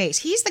new space.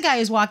 He's the guy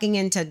who's walking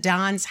into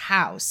Don's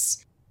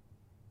house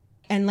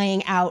and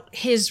laying out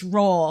his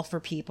role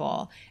for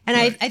people. And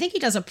I think he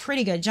does a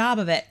pretty good job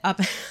of it up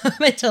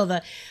until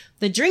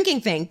the drinking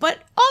thing. But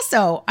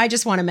also, I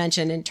just want to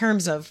mention in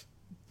terms of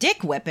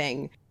dick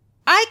whipping,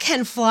 I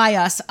Can Fly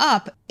Us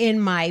Up in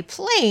My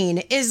Plane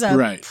is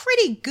a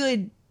pretty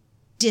good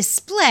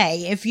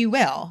display, if you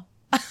will.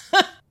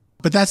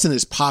 But that's in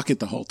his pocket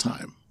the whole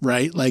time,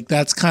 right? Like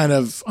that's kind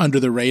of under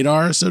the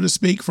radar, so to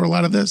speak, for a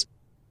lot of this.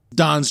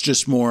 Don's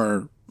just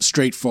more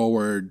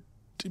straightforward.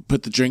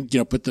 Put the drink,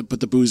 put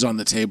the booze on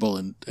the table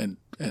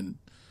and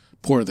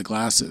pour the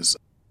glasses.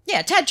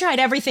 Yeah, Ted tried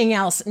everything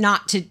else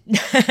not to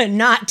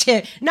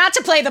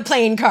play the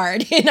playing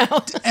card,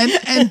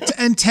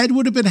 And Ted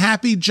would have been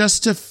happy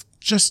just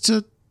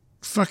to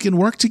fucking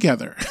work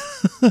together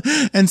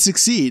and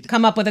succeed.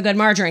 Come up with a good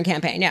margarine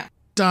campaign, yeah.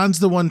 Don's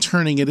the one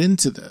turning it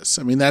into this.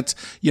 I mean, that's,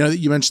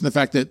 you mentioned the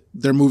fact that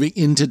they're moving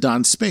into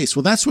Don's space.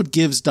 Well, that's what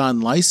gives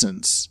Don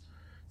license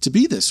to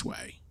be this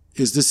way,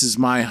 is this is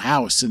my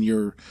house and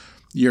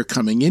you're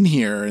coming in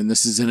here and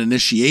this is an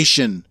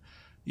initiation,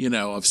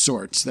 of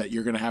sorts that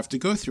you're going to have to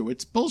go through.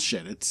 It's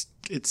bullshit.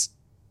 It's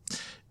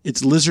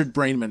lizard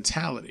brain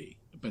mentality.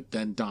 but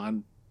then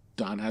Don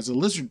has a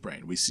lizard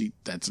brain. We see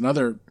that's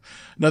another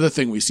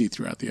thing we see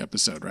throughout the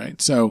episode,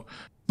 right? So,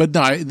 but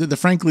no, the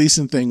Frank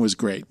Gleason thing was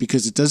great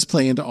because it does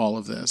play into all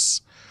of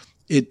this.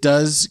 It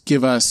does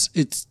give us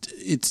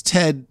it's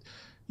Ted,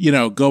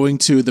 going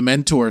to the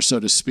mentor, so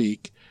to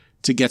speak,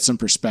 to get some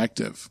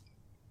perspective.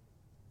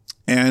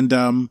 And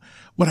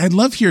what I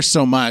love here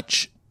so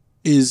much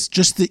is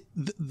just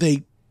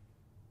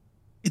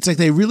it's like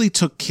they really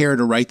took care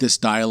to write this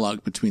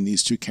dialogue between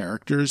these two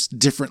characters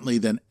differently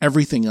than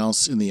everything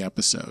else in the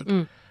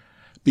episode.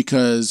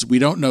 Because we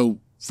don't know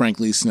Frank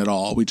Gleason at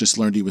all. We just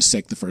learned he was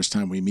sick the first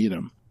time we meet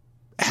him.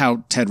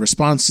 How Ted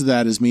responds to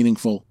that is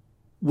meaningful.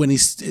 When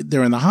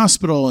they're in the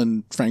hospital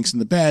and Frank's in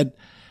the bed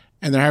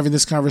and they're having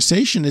this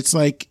conversation, it's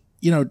like,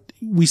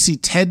 we see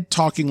Ted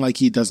talking like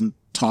he doesn't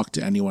talk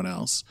to anyone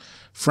else.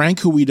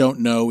 Frank, who we don't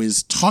know,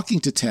 is talking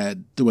to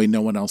Ted the way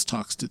no one else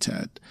talks to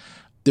Ted.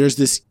 There's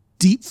this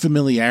deep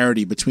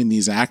familiarity between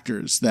these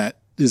actors that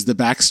is the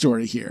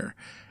backstory here.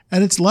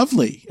 And it's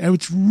lovely. And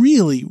it's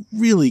really,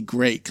 really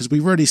great because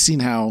we've already seen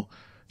how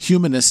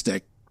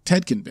humanistic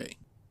Ted can be.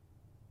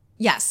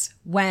 Yes.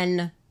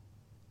 When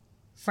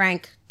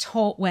Frank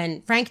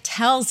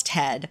tells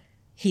Ted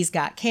he's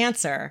got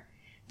cancer,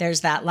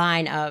 there's that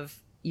line of,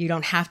 you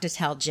don't have to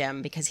tell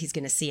Jim because he's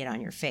going to see it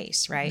on your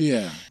face, right?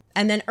 Yeah.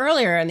 And then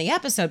earlier in the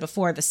episode,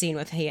 before the scene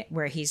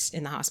where he's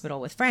in the hospital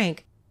with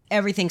Frank,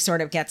 everything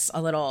sort of gets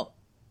a little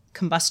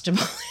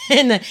combustible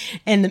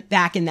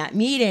back in that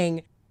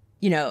meeting.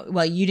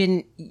 Well,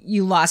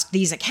 you lost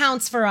these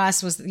accounts for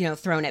us was,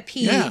 thrown at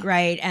Pete, yeah.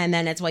 right? And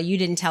then it's, well, you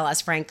didn't tell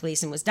us Frank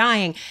Gleason was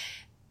dying,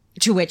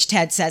 to which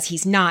Ted says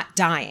he's not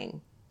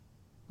dying.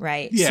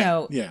 Right. Yeah.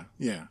 So,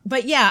 yeah.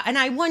 But yeah. And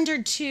I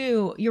wondered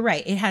too, you're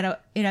right. It had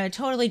a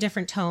totally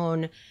different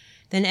tone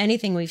than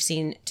anything we've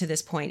seen to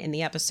this point in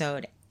the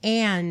episode.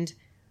 And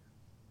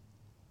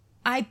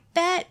I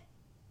bet,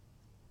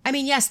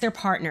 yes, they're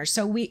partners.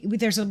 So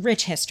there's a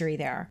rich history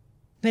there,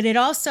 but it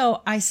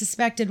also, I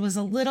suspected, was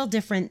a little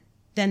different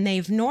than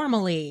they've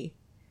normally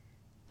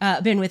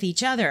been with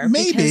each other.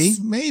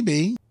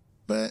 Maybe,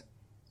 but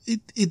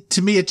it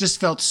to me, it just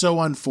felt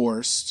so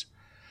unforced.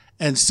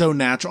 And so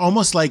natural,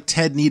 almost like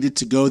Ted needed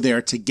to go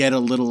there to get a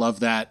little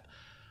of that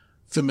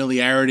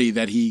familiarity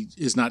that he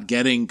is not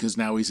getting because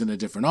now he's in a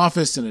different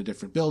office, in a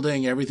different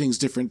building. Everything's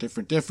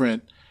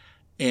different.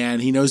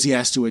 And he knows he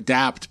has to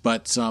adapt,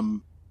 but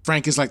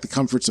Frank is like the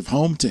comforts of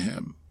home to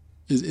him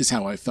is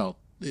how I felt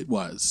it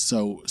was.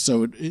 So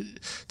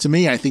to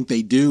me, I think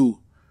they do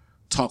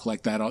talk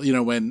like that.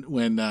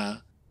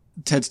 When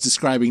Ted's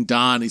describing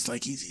Don, he's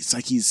like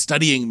he's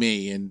studying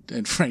me,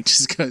 and Frank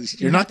just goes,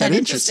 "You're not that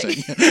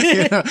interesting,"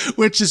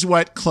 which is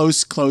what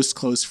close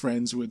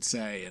friends would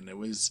say. And it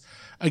was,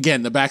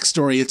 again, the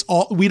backstory. It's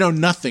all, we know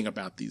nothing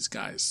about these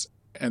guys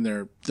and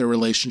their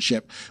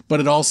relationship, but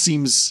it all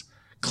seems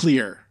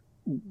clear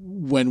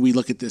when we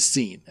look at this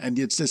scene, and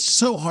it's just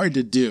so hard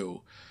to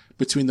do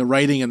between the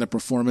writing and the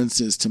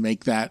performances to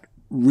make that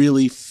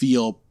really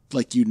feel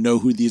like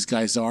who these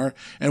guys are,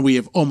 and we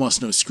have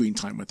almost no screen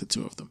time with the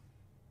two of them.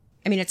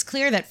 It's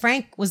clear that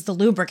Frank was the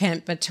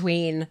lubricant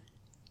between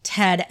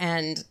Ted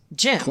and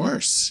Jim. Of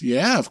course.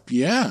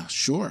 Yeah,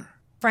 sure.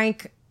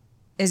 Frank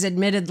is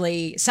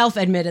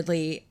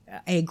self-admittedly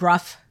a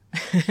gruff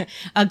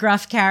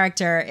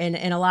character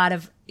in a lot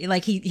of,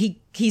 like,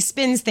 he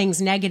spins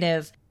things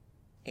negative.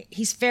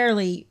 He's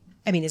fairly,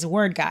 he's a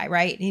word guy,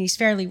 right? And he's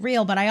fairly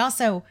real, but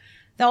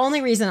the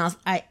only reason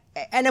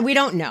and we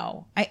don't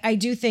know, I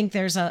do think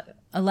there's a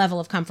level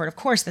of comfort, of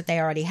course, that they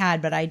already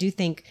had, but I do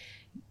think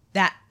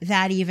that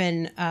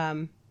even,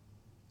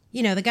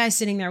 the guy's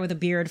sitting there with a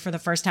beard for the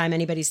first time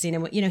anybody's seen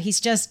him. He's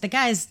just, the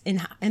guy's in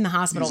the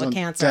hospital with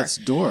cancer. Death's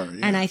door.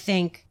 Yeah. And I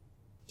think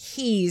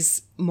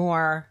he's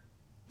more,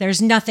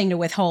 there's nothing to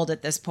withhold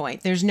at this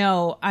point.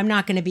 I'm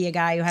not going to be a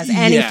guy who has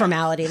any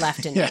formality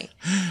left in me.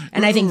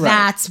 And I think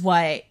that's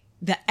what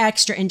the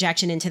extra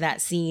injection into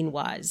that scene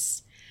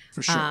was.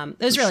 For sure.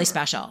 It was really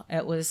special.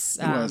 It was.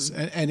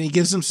 And he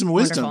gives him some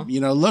wisdom.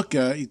 Wonderful. Look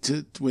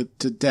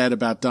to Dad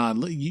about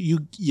Don. You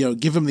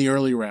give him the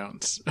early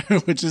rounds,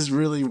 which is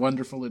really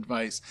wonderful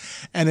advice,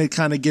 and it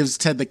kind of gives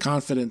Ted the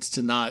confidence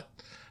to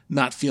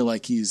not feel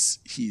like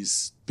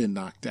he's been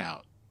knocked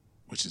out,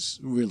 which is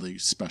really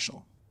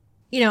special.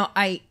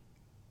 I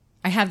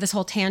have this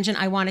whole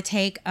tangent I want to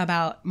take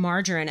about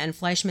margarine and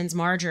Fleischmann's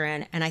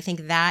margarine, and I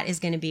think that is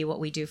going to be what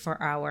we do for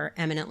our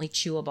Eminently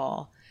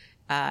Chewable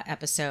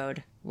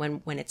episode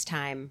when it's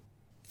time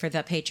for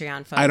the Patreon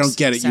folks. I don't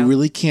get it. So, you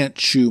really can't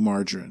chew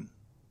margarine.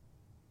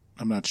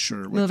 I'm not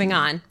sure. Moving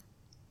on.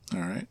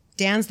 All right.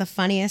 Dan's the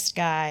funniest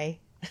guy.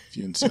 If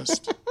you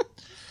insist.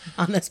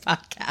 On this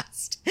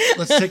podcast.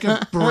 Let's take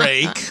a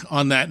break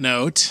on that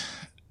note,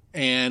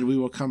 and we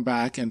will come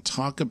back and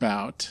talk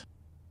about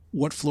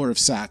what floor of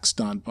Saks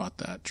Don bought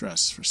that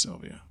dress for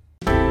Sylvia.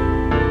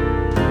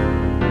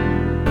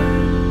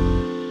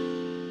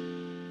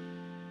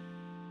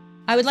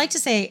 I would like to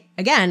say,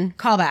 again,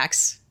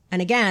 callbacks.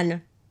 And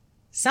again,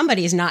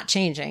 somebody is not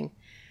changing.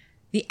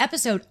 The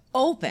episode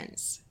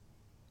opens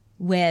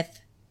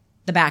with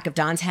the back of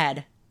Don's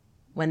head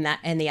when that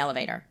in the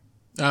elevator.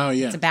 Oh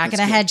yeah, It's the back of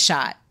the head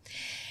shot.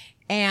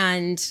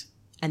 And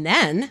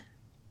then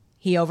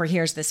he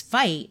overhears this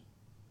fight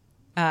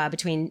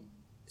between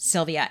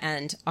Sylvia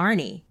and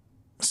Arnie.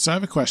 So I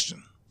have a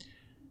question.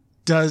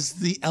 Does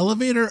the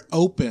elevator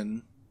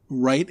open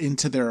right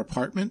into their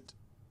apartment?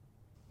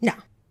 No.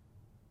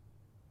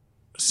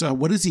 So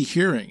what is he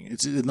hearing?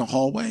 It's in the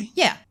hallway?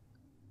 Yeah.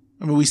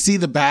 I mean, we see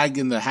the bag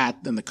and the hat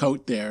and the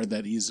coat there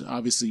that he's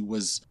obviously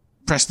was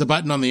pressed the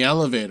button on the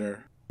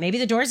elevator. Maybe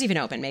the door's even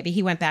open. Maybe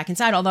he went back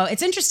inside. Although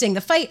it's interesting,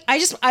 the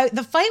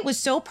fight was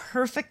so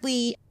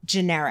perfectly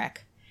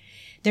generic.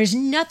 There's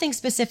nothing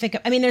specific.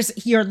 I mean,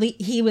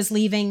 he was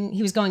leaving.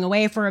 He was going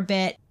away for a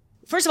bit.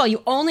 First of all,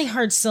 you only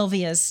heard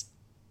Sylvia's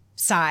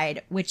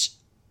side, which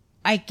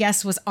I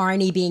guess was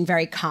Arnie being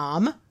very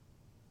calm,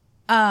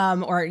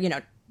 or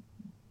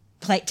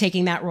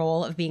taking that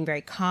role of being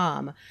very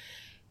calm.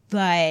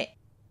 But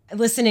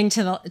listening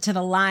to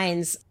the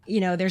lines,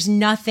 there's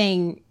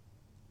nothing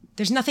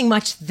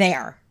much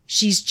there.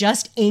 She's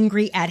just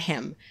angry at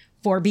him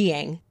for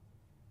being.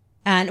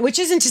 And which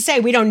isn't to say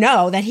we don't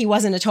know that he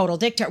wasn't a total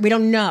dictator. We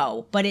don't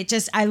know, but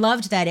I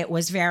loved that it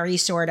was very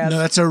sort of. No,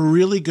 that's a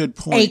really good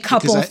point. A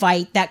couple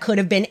fight that could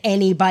have been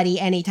anybody,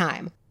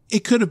 anytime.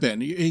 It could have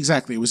been.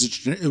 Exactly. It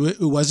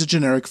was a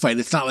generic fight.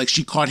 It's not like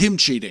she caught him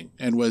cheating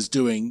and was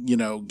doing,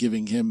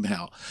 giving him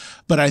hell.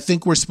 But I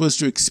think we're supposed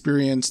to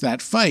experience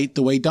that fight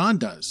the way Don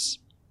does.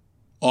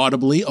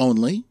 Audibly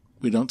only.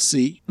 We don't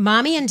see.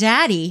 Mommy and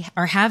Daddy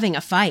are having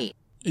a fight.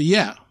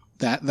 Yeah,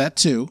 that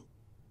too.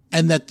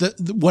 And that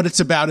what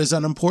it's about is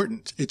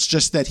unimportant. It's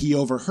just that he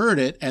overheard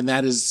it. And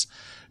that is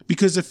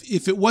because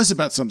if it was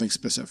about something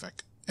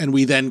specific and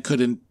we then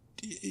couldn't,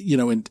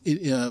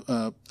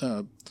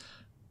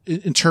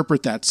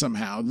 interpret that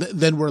somehow,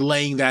 then we're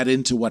laying that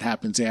into what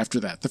happens after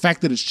that. The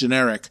fact that it's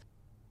generic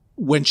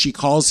when she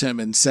calls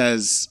him and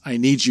says, I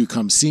need you,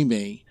 come see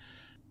me.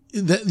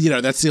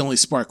 That's the only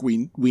spark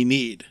we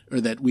need, or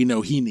that we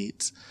know he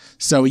needs.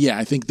 So yeah,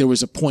 I think there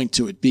was a point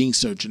to it being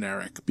so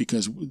generic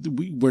because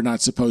we're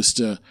not supposed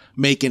to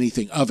make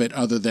anything of it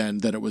other than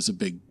that it was a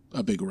big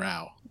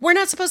row. We're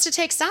not supposed to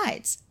take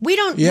sides. We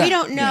don't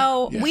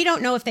know. Yeah. We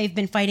don't know if they've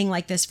been fighting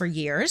like this for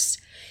years.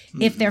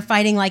 Mm-hmm. If they're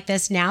fighting like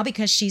this now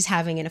because she's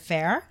having an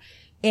affair.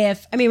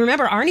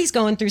 Remember, Arnie's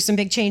going through some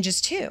big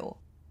changes too.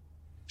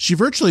 She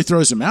virtually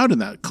throws him out in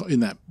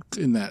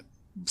that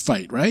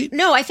fight, right?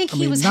 No, I think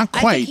he was not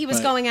quite. I think he was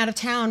going out of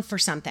town for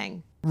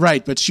something.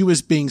 Right, but she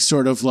was being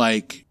sort of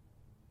like,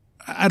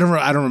 I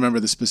don't remember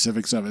the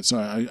specifics of it, so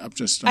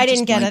I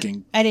didn't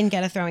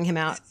get a throwing him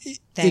out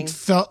thing. It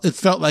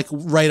felt like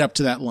right up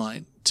to that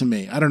line to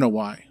me. I don't know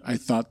why. I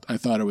thought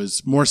it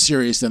was more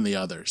serious than the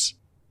others.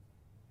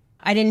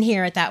 I didn't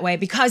hear it that way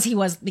because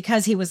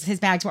his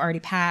bags were already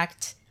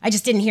packed. I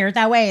just didn't hear it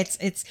that way.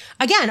 It's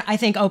again, I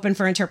think open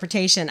for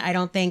interpretation. I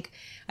don't think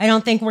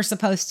we're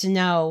supposed to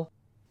know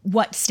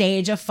what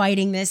stage of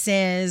fighting this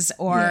is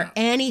or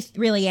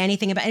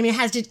anything about.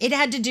 It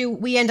had to do.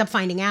 We end up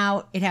finding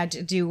out it had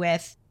to do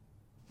with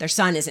their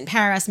son is in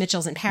Paris.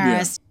 Mitchell's in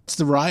Paris. Yeah. It's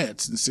the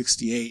riots in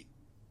 '68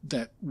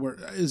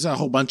 is a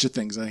whole bunch of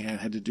things I think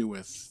had to do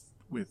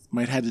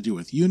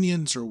with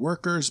unions or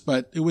workers,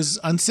 but it was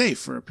unsafe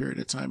for a period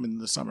of time in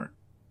the summer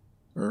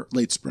or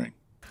late spring.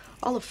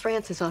 All of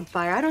France is on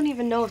fire. I don't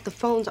even know if the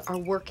phones are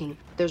working.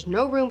 There's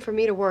no room for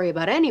me to worry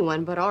about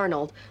anyone but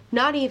Arnold,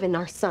 not even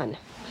our son.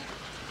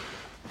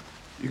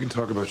 You can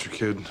talk about your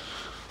kid.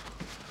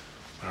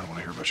 I don't want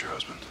to hear about your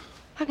husband.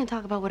 I can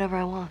talk about whatever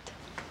I want.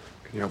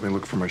 Can you help me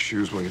look for my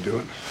shoes while you do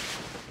it?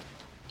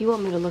 You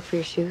want me to look for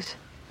your shoes?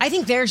 I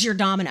think there's your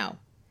domino.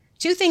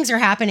 Two things are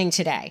happening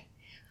today.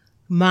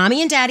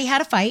 Mommy and Daddy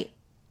had a fight.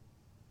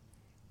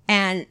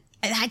 And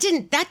that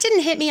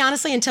didn't hit me,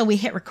 honestly, until we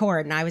hit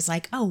record. And I was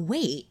like, oh,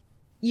 wait.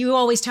 You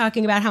always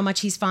talking about how much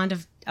he's fond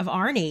of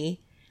Arnie.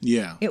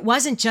 Yeah. It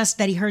wasn't just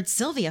that he heard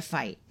Sylvia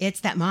fight. It's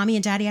that Mommy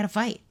and Daddy had a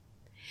fight.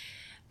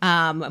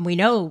 And we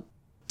know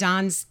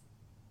Don's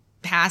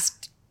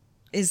past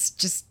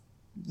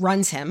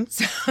runs him.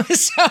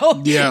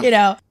 So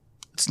yeah.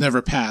 It's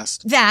never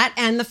passed. That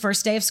and the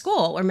first day of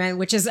school,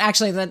 which is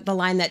actually the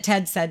line that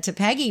Ted said to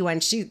Peggy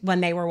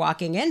when they were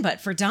walking in.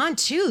 But for Don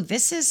too,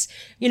 this is,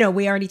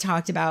 we already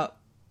talked about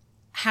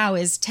how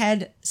is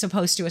Ted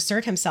supposed to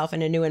assert himself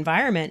in a new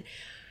environment.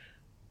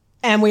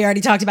 And we already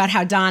talked about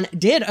how Don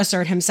did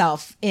assert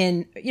himself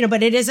in,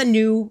 but it is a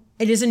new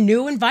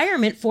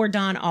environment for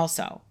Don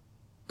also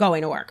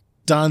going to work.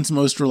 Don's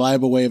most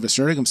reliable way of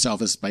asserting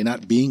himself is by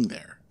not being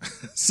there.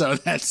 So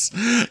that's,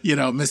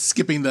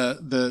 skipping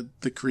the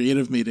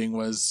creative meeting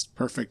was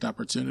perfect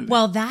opportunity.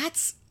 Well,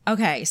 that's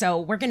okay. So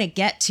we're going to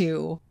get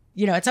to,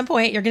 at some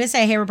point you're going to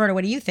say, hey, Roberta,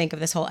 what do you think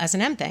of this whole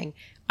S&M thing?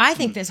 I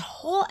think this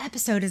whole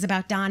episode is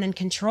about Don and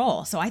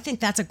control. So I think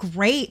that's a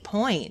great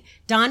point.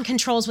 Don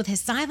controls with his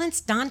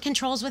silence. Don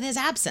controls with his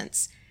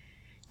absence.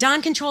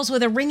 Don controls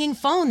with a ringing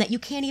phone that you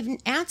can't even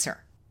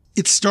answer.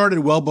 it started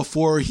well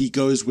before he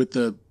goes with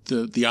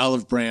the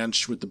olive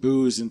branch with the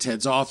booze in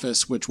Ted's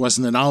office, which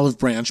wasn't an olive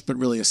branch, but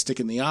really a stick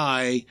in the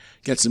eye,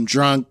 gets him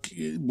drunk,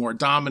 more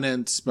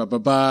dominance, blah, blah,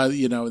 blah.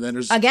 You know, then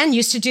there's... Again,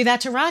 used to do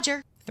that to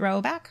Roger. Throw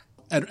it back.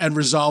 And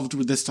resolved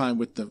with this time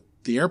with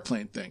the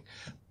airplane thing.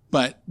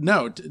 But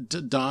no,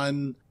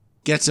 Don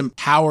gets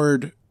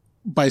empowered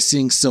by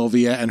seeing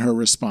Sylvia and her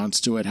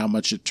response to it, how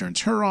much it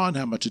turns her on,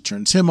 how much it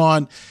turns him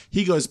on.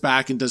 He goes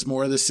back and does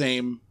more of the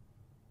same.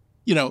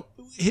 You know,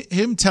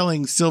 him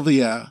telling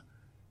Sylvia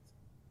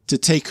to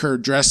take her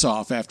dress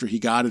off after he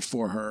got it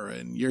for her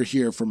and you're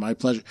here for my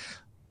pleasure.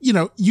 You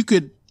know, you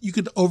could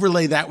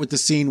overlay that with the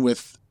scene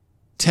with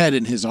Ted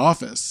in his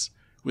office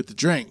with the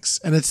drinks,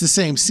 and it's the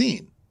same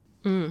scene.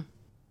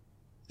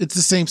 It's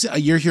the same.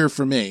 You're here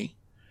for me.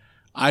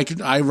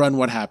 I run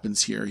what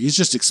happens here. He's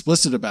just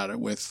explicit about it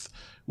with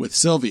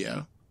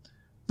Sylvia,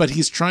 but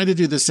he's trying to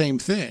do the same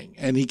thing,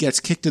 and he gets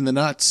kicked in the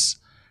nuts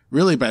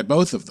really by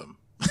both of them,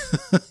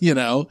 you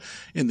know,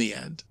 in the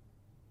end.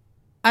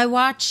 I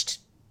watched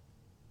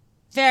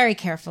very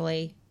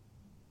carefully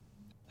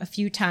a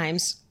few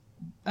times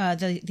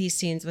these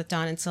scenes with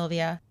Don and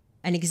Sylvia,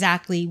 and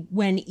exactly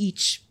when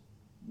each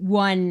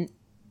one's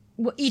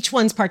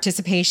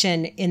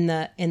participation in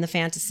the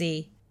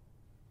fantasy,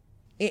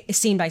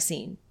 scene by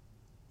scene.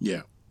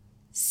 Yeah.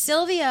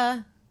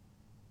 Sylvia,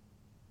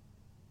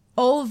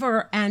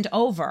 over and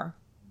over,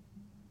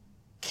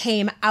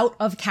 came out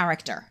of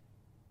character.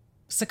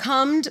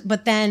 Succumbed,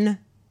 but then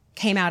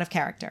came out of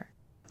character.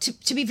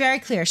 To be very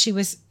clear, she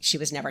was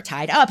never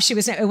tied up.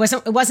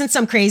 It wasn't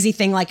some crazy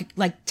thing like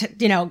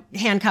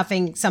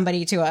handcuffing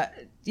somebody to a,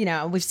 you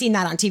know, we've seen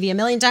that on TV a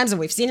million times and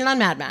we've seen it on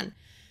Mad Men.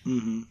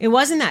 Mm-hmm. It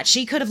wasn't that.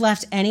 She could have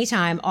left any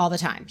time, all the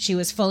time. She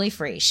was fully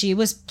free. She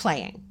was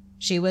playing.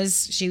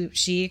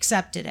 She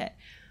accepted it.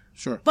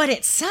 Sure. But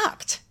it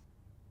sucked.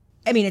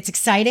 I mean, it's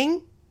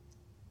exciting,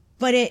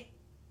 but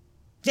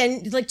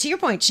then, like, to your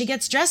point, she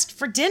gets dressed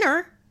for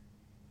dinner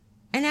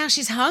and now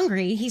she's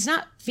hungry. He's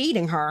not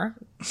feeding her.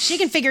 She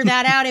can figure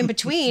that out in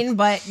between,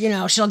 but, you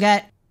know, she'll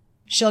get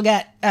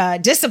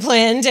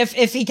disciplined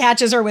if he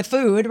catches her with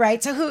food,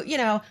 right? So who, you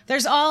know,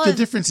 there's all the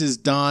difference is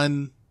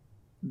Don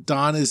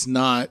is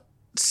not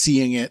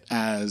seeing it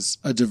as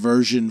a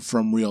diversion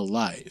from real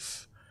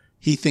life.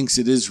 He thinks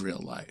it is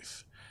real life.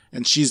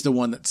 And she's the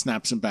one that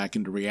snaps him back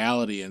into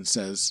reality and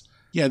says,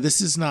 yeah,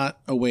 this is not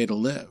a way to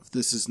live.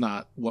 This is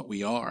not what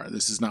we are.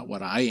 This is not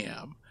what I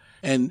am.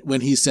 And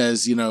when he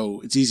says, you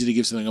know, it's easy to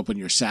give something up when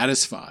you're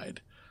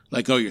satisfied,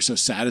 like, oh, you're so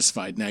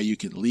satisfied, now you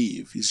can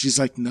leave. She's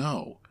like,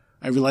 no,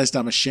 I realized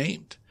I'm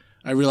ashamed.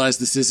 I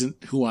realized this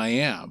isn't who I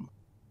am.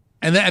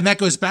 And that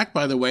goes back,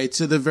 by the way,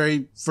 to the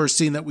very first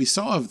scene that we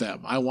saw of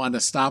them. I want to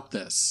stop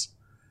this.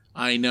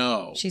 I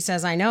know. She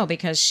says, I know,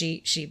 because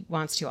she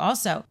wants to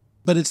also.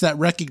 But it's that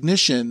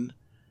recognition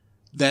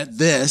that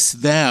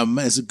them,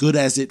 as good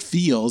as it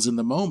feels in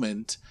the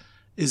moment,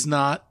 is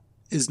not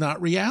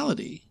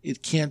reality.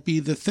 It can't be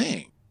the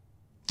thing.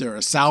 They're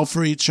a salve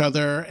for each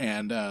other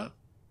and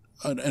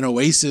an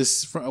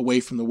oasis away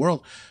from the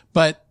world.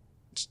 But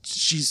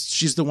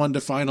she's the one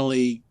to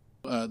finally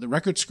the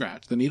record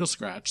scratch, the needle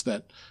scratch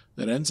that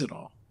ends it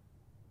all.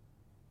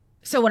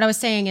 So what I was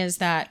saying is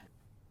that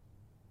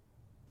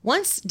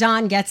once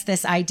Don gets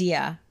this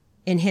idea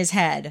in his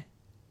head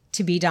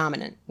to be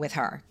dominant with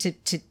her, to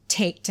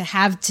take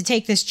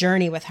this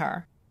journey with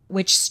her,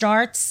 which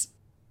starts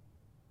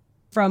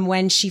from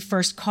when she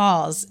first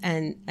calls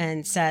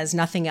and says,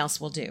 nothing else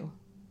will do.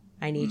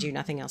 I need you.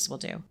 Nothing else will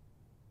do.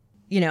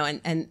 You know,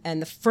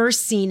 and the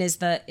first scene is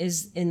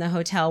in the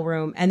hotel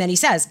room. And then he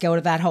says, go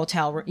to that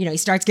hotel room. You know, he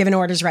starts giving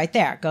orders right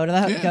there. Go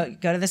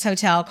to this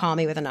hotel, call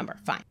me with a number.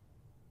 Fine.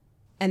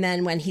 And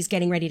then when he's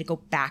getting ready to go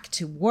back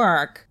to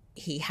work,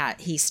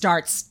 he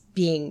starts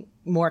being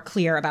more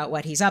clear about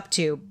what he's up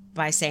to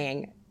by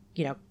saying,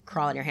 you know,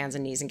 crawl on your hands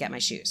and knees and get my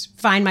shoes.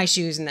 Find my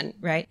shoes, and then,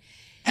 right?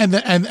 And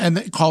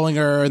then calling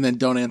her, and then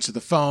don't answer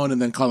the phone,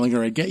 and then calling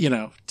her again, you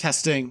know,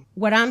 testing.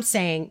 What I'm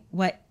saying,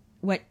 what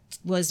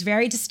was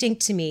very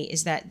distinct to me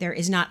is that there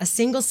is not a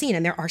single scene,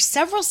 and there are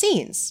several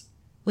scenes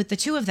with the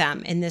two of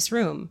them in this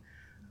room,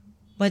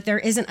 but there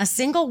isn't a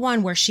single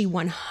one where she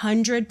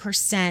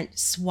 100%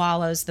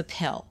 swallows the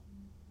pill.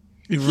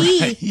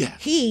 Right,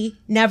 He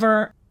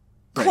never,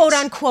 breaks. Quote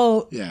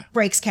unquote,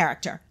 breaks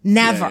character.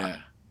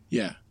 Never.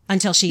 Yeah.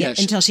 Until she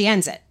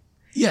ends it.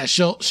 Yeah,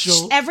 she'll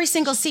every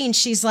single scene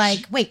she's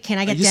like, wait, can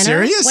I get dinner?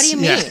 Serious? What do you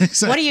mean? Yeah,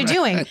 exactly. What are you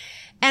doing?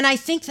 And I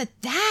think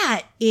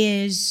that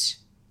is,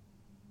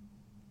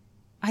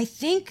 I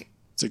think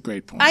it's a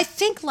great point. I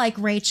think, like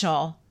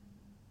Rachel,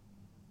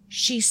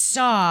 she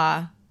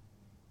saw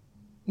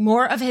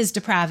more of his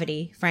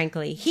depravity,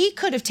 frankly. He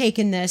could have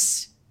taken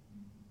this.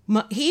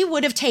 He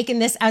would have taken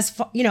this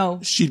as, you know.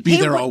 She'd be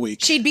there all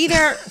week. She'd be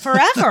there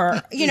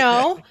forever, you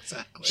know. Yeah,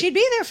 exactly. She'd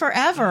be there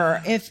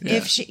forever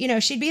if she, you know,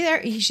 she'd be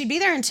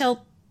there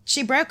until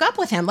she broke up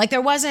with him. Like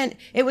it was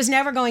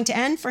never going to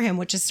end for him,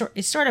 which is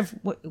sort of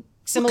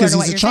similar to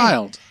what you're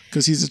saying.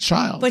 Because he's a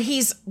child. But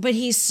he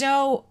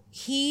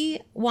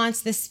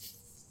wants this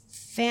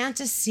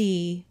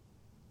fantasy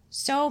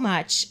so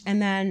much.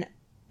 And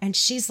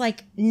she's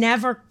like,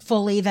 never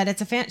fully that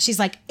it's a she's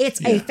like,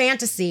 it's a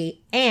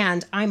fantasy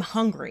and I'm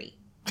hungry.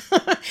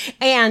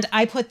 And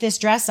I put this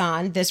dress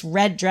on, this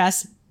red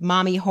dress,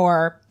 mommy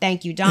whore,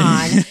 thank you,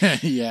 Dawn.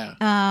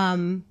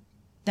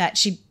 That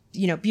she,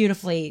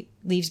 beautifully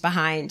leaves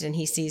behind, and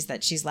he sees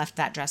that she's left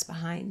that dress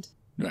behind.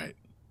 Right.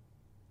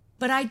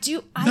 But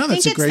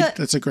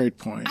that's a great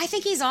point. I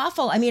think he's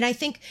awful. I mean, I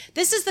think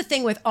this is the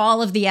thing with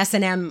all of the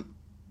S&M,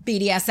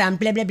 BDSM,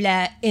 blah, blah,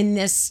 blah, in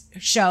this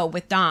show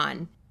with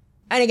Dawn.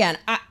 And again,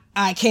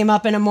 I came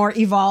up in a more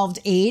evolved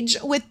age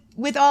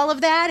with all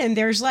of that, and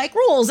there's like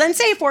rules and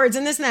safe words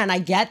and this and that. And I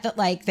get that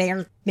like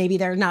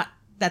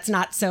that's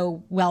not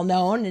so well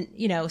known.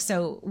 And,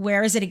 so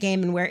where is it a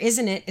game and where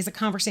isn't it is a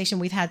conversation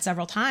we've had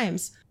several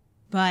times.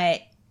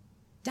 But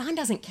Dawn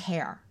doesn't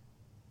care.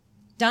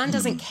 Dawn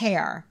doesn't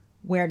care.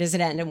 Where does it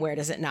end and where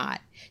does it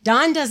not?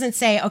 Dawn doesn't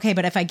say, okay,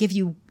 but if I give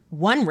you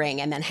one ring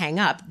and then hang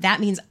up,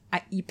 that means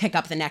you pick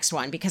up the next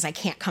one because I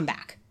can't come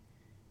back.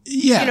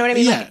 Yeah. You know what I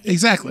mean? Yeah,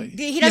 exactly.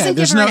 He doesn't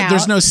give her an out.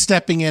 There's no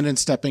stepping in and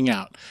stepping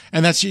out.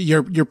 And that's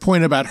your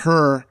point about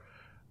her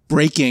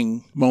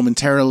breaking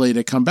momentarily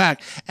to come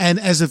back. And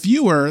as a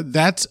viewer,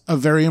 that's a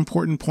very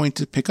important point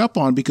to pick up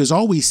on, because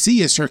all we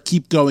see is her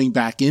keep going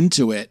back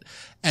into it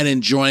and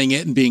enjoying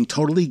it and being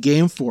totally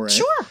game for it.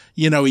 Sure.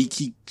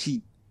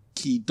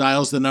 He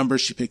dials the number,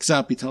 she picks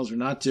up, he tells her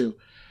not to,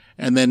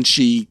 and then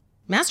she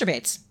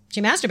masturbates. She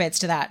masturbates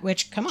to that,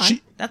 which, come on,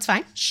 that's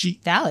fine.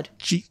 Valid.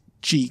 She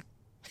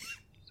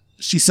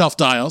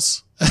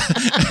self-dials.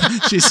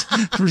 She's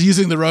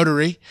using the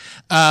rotary.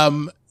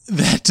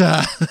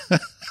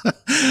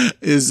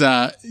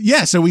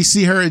 So we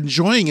see her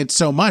enjoying it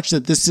so much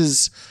that this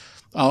is,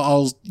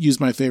 I'll use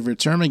my favorite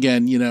term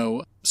again,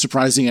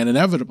 surprising and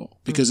inevitable,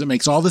 because it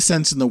makes all the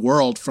sense in the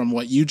world from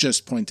what you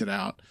just pointed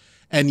out.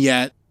 And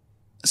yet,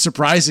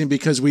 surprising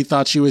because we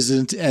thought she was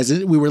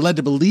we were led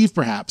to believe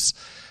perhaps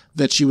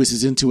that she was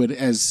as into it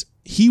as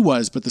he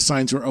was, but the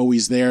signs were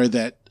always there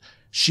that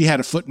she had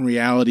a foot in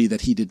reality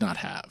that he did not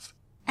have.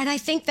 And I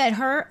think that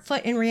her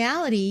foot in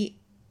reality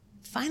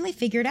finally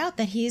figured out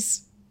that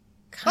he's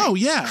cruel.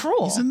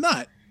 He's a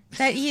nut.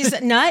 That he's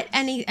a nut,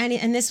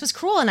 and this was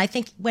cruel. And I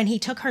think when he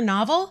took her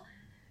novel,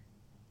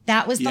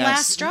 that was the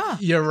last straw.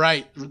 You're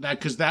right,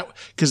 because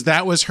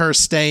that was her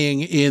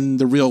staying in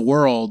the real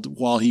world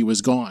while he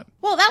was gone.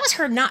 Well, that was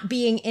her not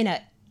being in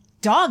a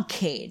dog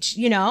cage, I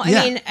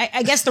mean,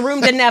 I guess the room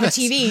didn't have a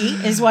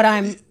TV is what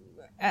I'm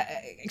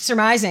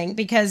surmising,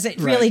 because it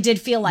really did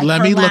feel like Let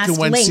her me last look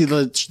link.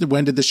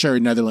 when did the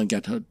Sherry Netherland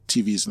get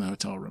TVs in the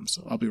hotel room?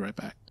 So I'll be right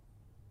back.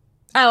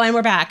 Oh, and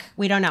we're back.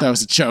 We don't know. That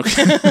was a joke.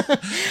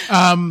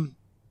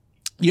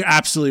 You're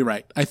absolutely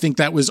right. I think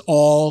that was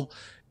all.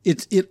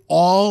 It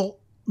all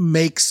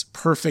makes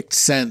perfect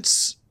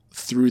sense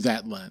through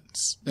that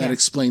lens. That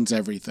explains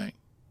everything.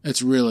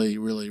 It's really,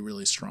 really,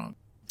 really strong.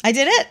 I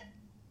did it.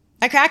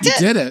 I cracked it.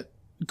 You did it.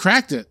 You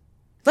cracked it.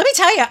 Let me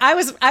tell you, I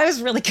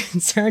was really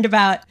concerned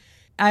about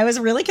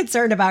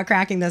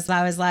cracking this.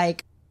 I was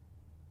like,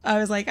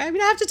 I'm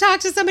gonna have to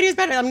talk to somebody who's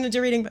better. I'm gonna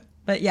do reading,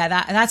 but yeah,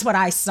 that's what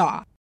I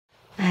saw.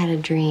 I had a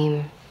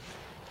dream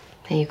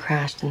that you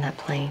crashed in that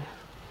plane.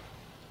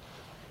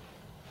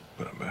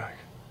 But I'm back.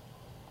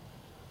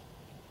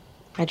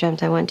 I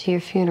dreamt I went to your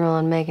funeral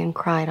and Megan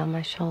cried on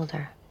my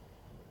shoulder.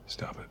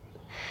 Stop it.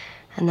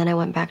 And then I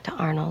went back to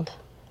Arnold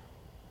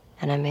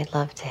and I made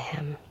love to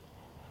him.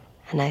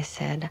 And I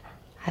said,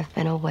 I've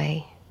been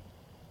away,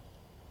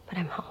 but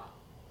I'm home.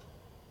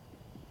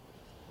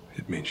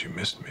 It means you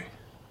missed me.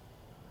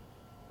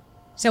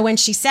 So when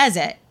she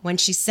says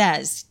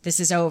this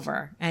is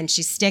over, and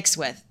she sticks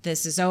with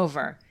this is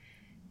over,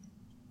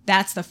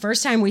 that's the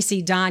first time we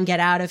see Don get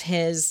out of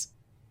his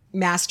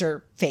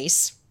master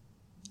face.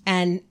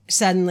 And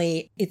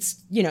suddenly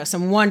it's,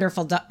 some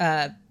wonderful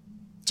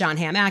John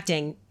Hamm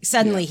acting.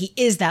 Suddenly he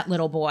is that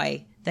little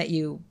boy that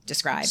you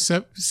described.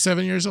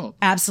 7 years old.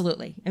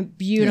 Absolutely. And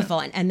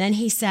beautiful. Yeah. And then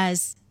he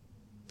says,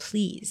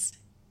 please.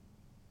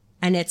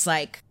 And it's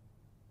like,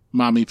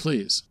 Mommy,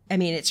 please. I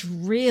mean, it's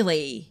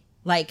really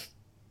like,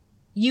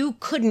 you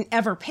couldn't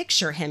ever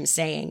picture him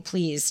saying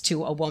please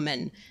to a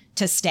woman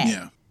to stay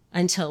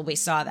until we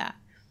saw that.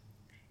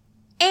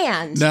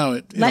 And no,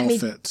 it all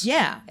fits.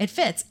 Yeah, it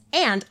fits.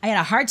 And I had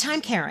a hard time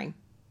caring.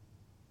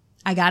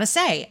 I gotta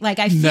say,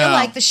 I feel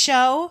like the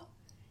show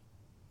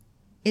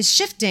is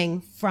shifting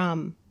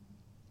from,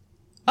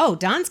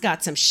 Don's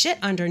got some shit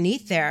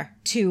underneath there,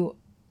 to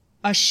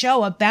a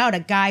show about a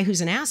guy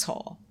who's an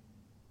asshole,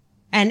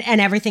 and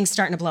everything's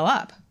starting to blow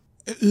up.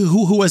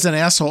 Who was an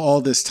asshole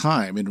all this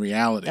time in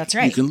reality? That's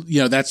right.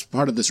 That's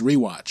part of this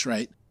rewatch,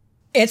 right?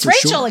 It's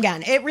Rachel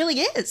again. It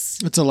really is.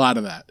 It's a lot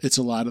of that.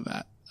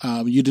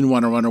 You didn't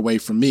want to run away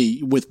from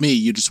me. With me,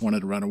 you just wanted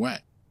to run away.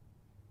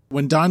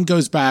 When Don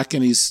goes back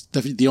and he's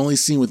the only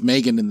scene with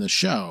Megan in the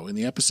show, in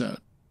the episode,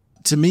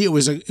 to me, it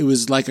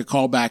was like a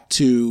callback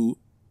to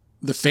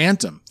The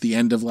Phantom, the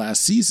end of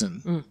last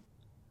season,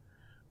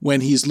 when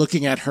he's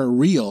looking at her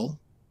reel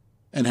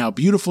and how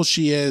beautiful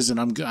she is.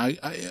 And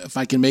if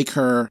I can make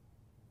her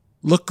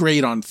look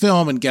great on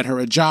film and get her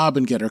a job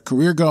and get her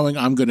career going.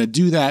 I'm going to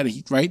do that,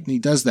 right? And he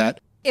does that.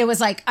 It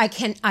was like, I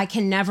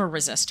can never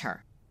resist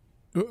her.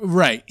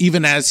 Right.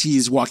 Even as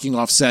he's walking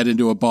off set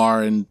into a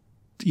bar and,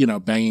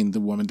 banging the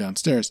woman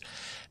downstairs.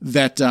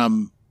 That,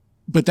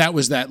 but that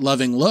was that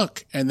loving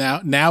look. And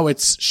now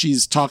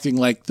she's talking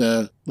like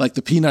the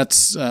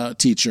Peanuts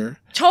teacher.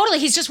 Totally.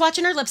 He's just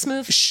watching her lips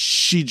move.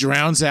 She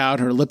drowns out.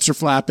 Her lips are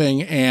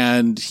flapping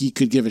and he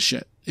could give a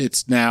shit.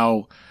 It's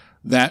now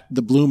that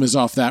the bloom is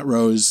off that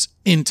rose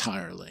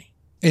entirely.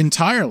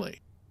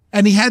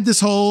 And he had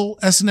this whole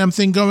S&M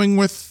thing going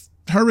with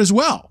her as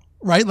well,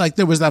 right? Like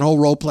there was that whole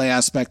role play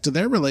aspect to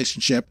their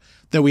relationship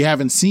that we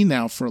haven't seen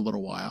now for a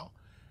little while.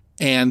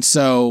 And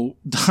so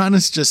Don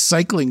is just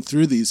cycling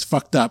through these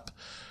fucked up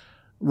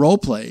role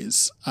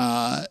plays,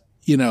 for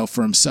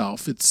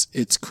himself.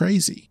 It's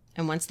crazy.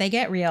 And once they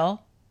get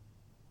real,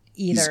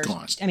 he's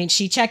gone. I mean,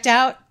 she checked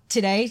out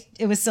today.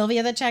 It was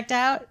Sylvia that checked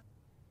out.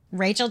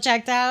 Rachel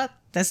checked out.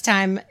 This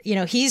time,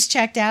 he's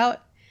checked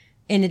out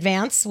in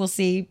advance. We'll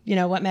see,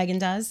 what Megan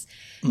does.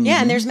 Mm-hmm.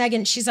 Yeah. And there's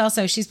Megan.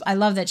 I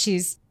love that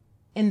she's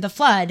in the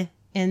flood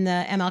in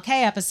the MLK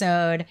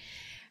episode,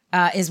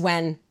 is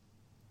when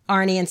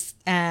Arnie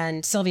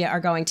and Sylvia are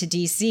going to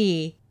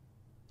DC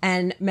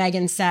and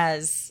Megan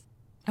says,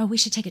 "Oh, we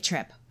should take a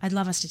trip. I'd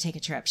love us to take a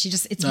trip."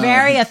 It's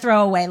very a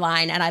throwaway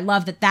line. And I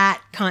love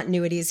that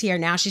continuity is here.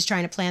 Now she's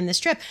trying to plan this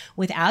trip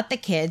without the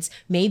kids,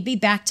 maybe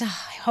back to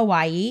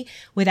Hawaii,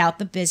 without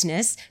the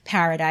business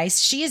paradise.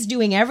 She is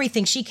doing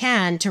everything she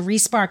can to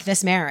re-spark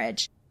this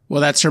marriage.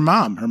 Well, that's her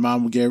mom. Her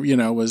mom gave,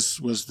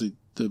 was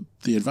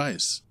the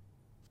advice.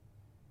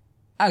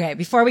 Okay.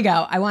 Before we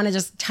go, I want to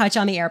just touch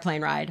on the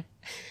airplane ride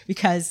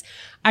because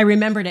I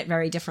remembered it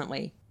very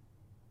differently.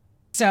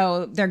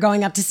 So they're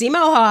going up to see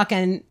Mohawk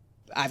and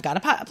I've got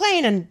a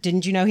plane and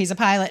didn't you know he's a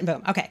pilot? And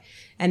boom. Okay.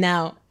 And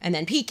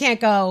then Pete can't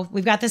go.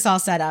 We've got this all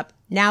set up.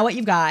 Now what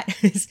you've got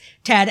is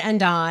Ted and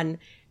Don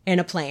in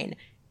a plane.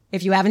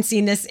 If you haven't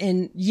seen this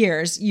in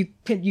years, you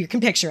can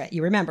picture it.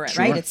 You remember it,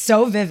 sure. Right? It's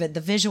so vivid, the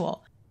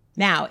visual.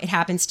 Now it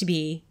happens to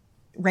be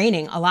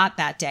raining a lot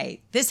that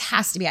day. This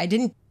has to be, I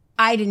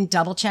didn't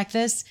double check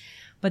this,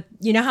 but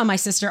you know how my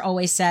sister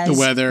always says, the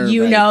weather,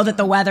 know that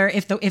the weather,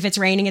 if it's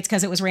raining, it's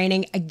because it was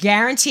raining. I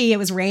guarantee it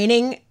was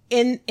raining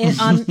in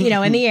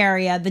the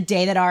area the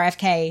day that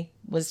RFK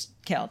was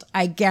killed.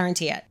 I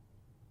guarantee it.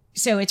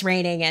 So it's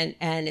raining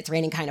and it's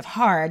raining kind of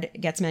hard.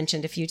 It gets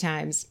mentioned a few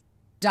times.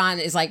 Don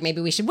is like,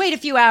 maybe we should wait a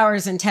few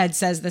hours. And Ted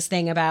says this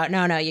thing about,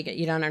 no,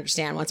 you don't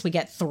understand. Once we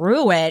get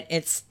through it,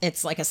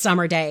 it's like a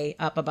summer day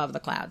up above the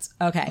clouds.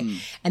 Okay.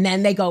 And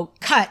then they go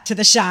cut to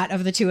the shot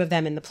of the two of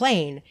them in the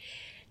plane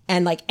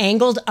and like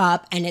angled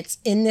up. And it's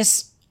in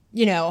this,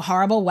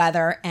 horrible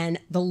weather. And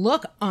the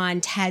look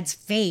on Ted's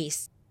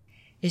face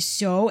is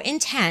so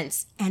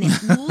intense. And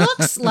it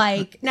looks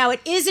like, now it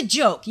is a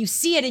joke. You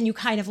see it and you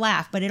kind of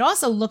laugh, but it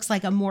also looks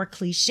like a more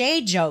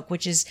cliche joke,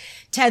 which is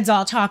Ted's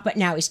all talk, but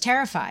now he's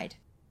terrified.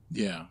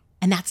 Yeah.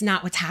 And that's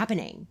not what's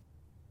happening.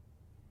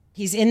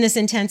 He's in this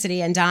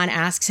intensity and Don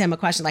asks him a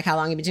question like, how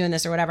long have you been doing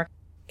this or whatever?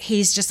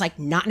 He's just like,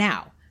 not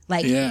now.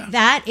 Like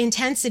that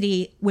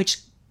intensity, which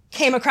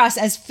came across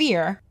as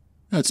fear.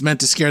 No, it's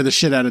meant to scare the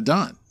shit out of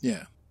Don.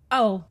 Yeah.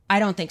 Oh, I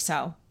don't think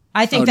so.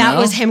 I think that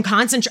was him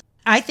concentrating.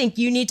 I think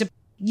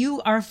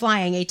you are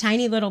flying a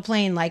tiny little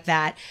plane like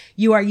that.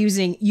 You are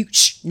using,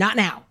 not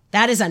now.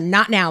 That is a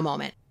not now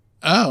moment.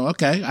 Oh,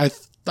 okay.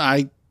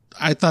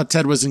 I thought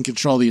Ted was in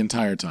control the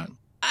entire time.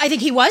 I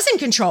think he was in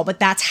control, but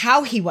that's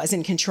how he was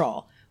in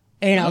control.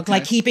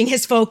 Like keeping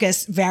his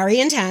focus very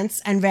intense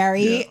and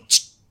very,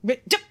 not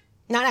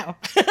now.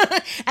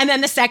 And then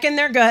the second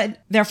they're good,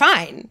 they're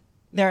fine.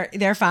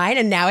 They're fine.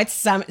 And now it's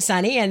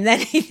sunny. And then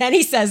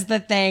he says the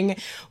thing,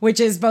 which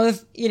is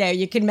both,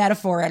 you can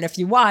metaphor it if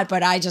you want,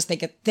 but I just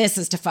think this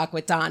is to fuck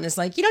with Don. It's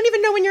like, you don't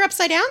even know when you're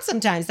upside down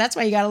sometimes. That's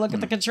why you got to look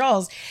at the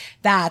controls.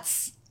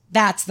 That's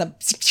the,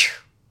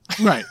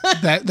 right.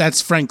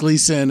 That's Frank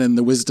Gleason and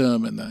the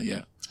wisdom and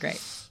It's great.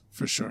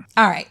 For sure.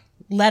 All right.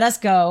 Let us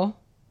go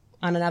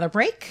on another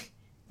break.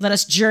 Let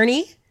us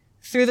journey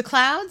through the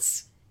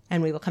clouds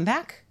and we will come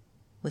back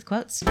with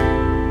quotes.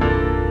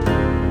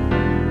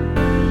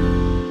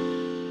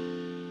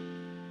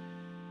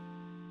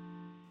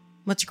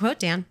 What's your quote,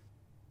 Dan?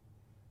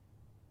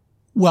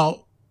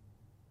 Well,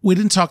 we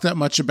didn't talk that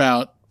much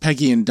about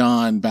Peggy and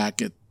Don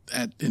back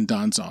in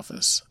Don's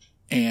office.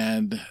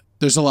 And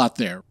there's a lot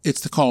there.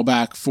 It's the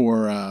callback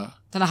for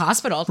the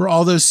hospital. For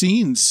all those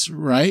scenes,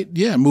 right?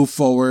 Yeah, move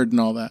forward and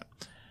all that.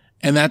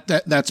 And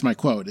that's my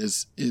quote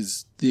is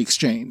the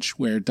exchange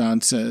where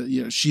Don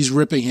says, she's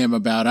ripping him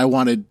about, I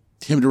wanted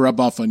him to rub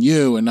off on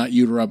you and not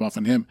you to rub off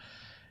on him.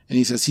 And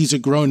he says, he's a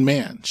grown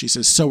man. She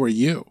says, so are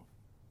you.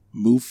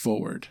 Move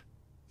forward.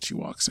 She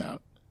walks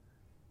out.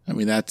 I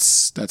mean,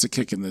 that's a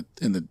kick in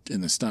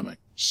the stomach.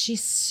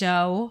 She's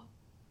so,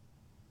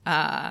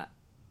 I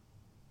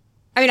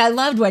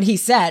loved what he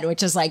said,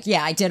 which is like,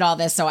 yeah, I did all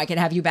this so I could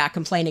have you back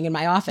complaining in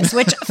my office,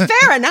 which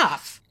fair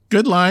enough.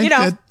 Good line.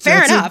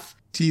 Fair enough.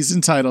 He's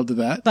entitled to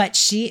that. But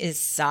she is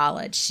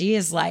solid. She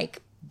is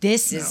like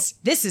this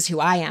is who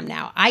I am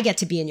now. I get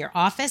to be in your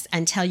office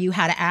and tell you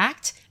how to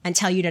act and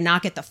tell you to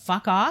knock it the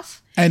fuck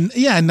off. And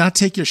not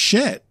take your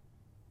shit.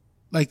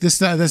 Like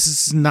this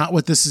is not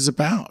what this is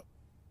about.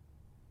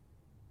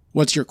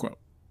 What's your quote?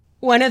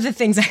 One of the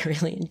things I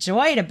really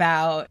enjoyed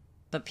about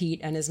the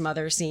Pete and his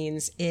mother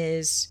scenes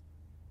is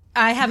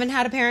I haven't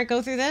had a parent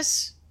go through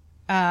this.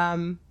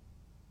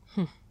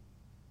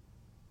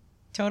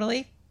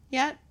 Totally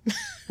yet.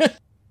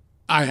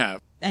 I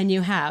have. And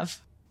you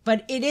have.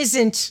 But it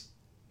isn't,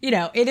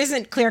 it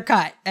isn't clear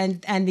cut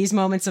and these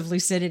moments of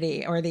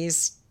lucidity or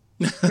these,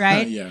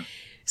 right? Yeah.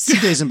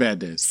 Good days and bad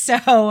days.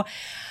 So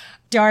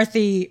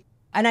Dorothy,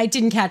 and I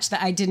didn't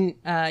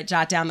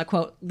jot down the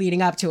quote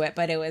leading up to it,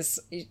 but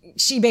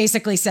she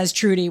basically says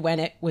Trudy when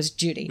it was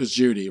Judy. It was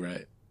Judy,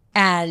 right.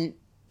 And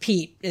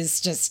Pete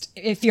is just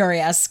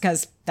furious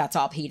because that's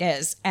all Pete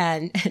is.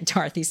 And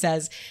Dorothy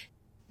says,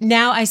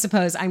 now I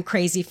suppose I'm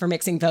crazy for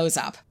mixing those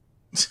up.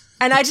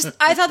 And I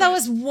thought that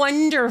was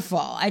wonderful.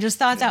 I just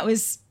thought that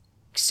was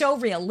so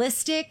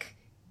realistic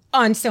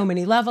on so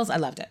many levels. I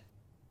loved it.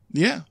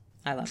 Yeah.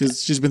 I loved it.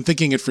 Because she's been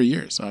thinking it for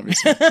years,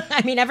 obviously.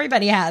 I mean,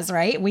 everybody has,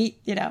 right?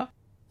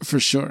 For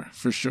sure.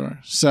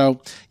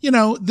 So,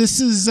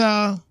 this is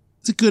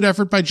it's a good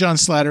effort by John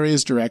Slattery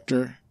as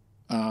director.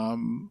 I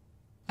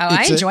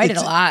enjoyed it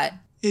a lot.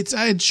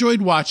 I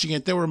enjoyed watching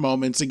it. There were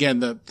moments. Again,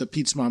 the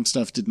Pete's mom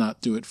stuff did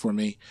not do it for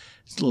me.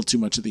 It's a little too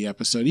much of the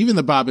episode. Even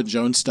the Bob and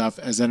Joan stuff,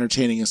 as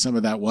entertaining as some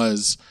of that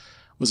was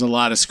a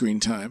lot of screen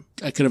time.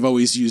 I could have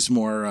always used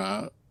more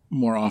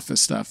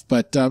Office stuff.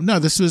 But no,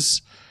 this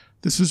was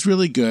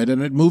really good,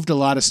 and it moved a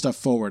lot of stuff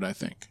forward, I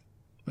think.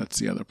 That's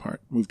the other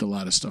part. Moved a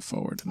lot of stuff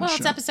forward in the show.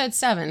 It's episode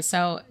 7,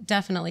 so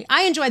definitely.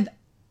 I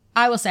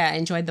will say I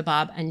enjoyed the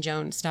Bob and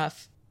Joan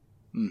stuff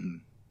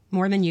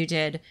more than you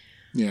did.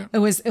 Yeah. It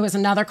was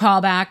another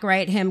callback,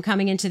 right? Him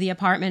coming into the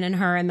apartment and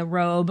her in the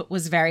robe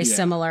was very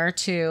similar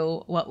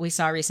to what we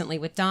saw recently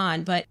with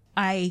Dawn. But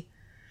I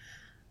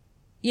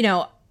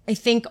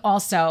think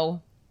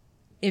also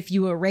if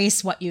you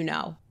erase what you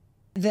know,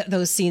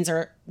 those scenes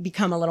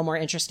become a little more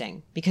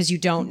interesting because you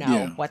don't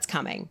know what's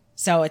coming.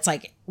 So it's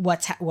like,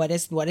 what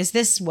is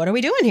this? What are we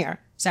doing here?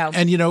 So,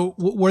 and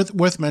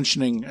worth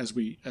mentioning as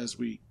we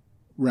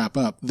wrap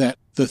up that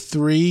the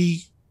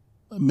 3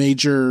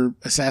 major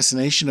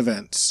assassination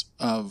events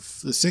of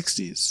the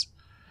 60s,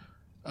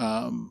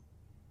 not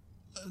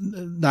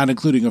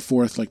including a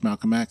 4th like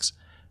Malcolm X,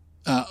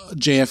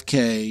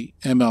 JFK,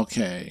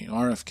 MLK,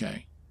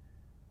 RFK.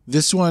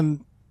 The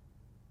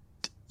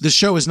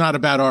show is not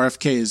about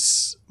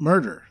RFK's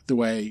murder the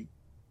way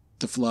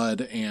The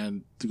Flood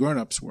and The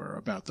Grown-Ups were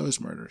about those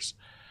murders.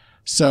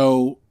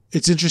 So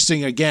it's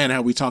interesting, again,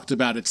 how we talked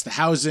about it's the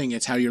housing,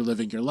 it's how you're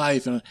living your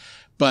life.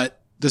 But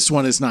this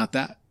one is not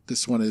that.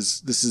 This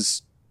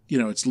is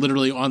it's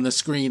literally on the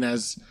screen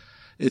as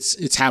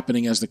it's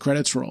happening as the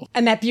credits roll.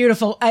 And that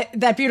beautiful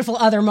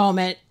other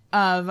moment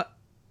of,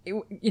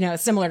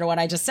 similar to what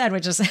I just said,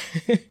 which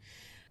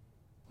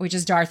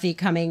is Dorothy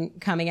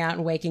coming out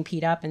and waking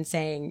Pete up and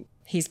saying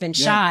he's been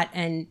shot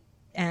and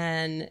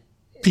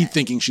Pete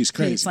thinking she's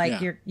crazy. It's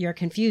like, you're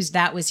confused.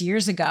 That was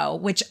years ago,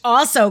 which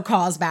also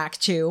calls back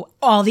to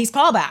all these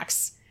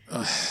callbacks.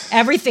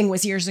 Everything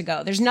was years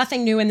ago. There's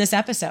nothing new in this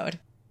episode.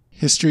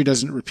 History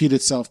doesn't repeat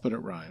itself, but it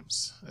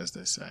rhymes, as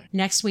they say.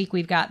 Next week,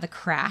 we've got The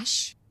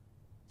Crash.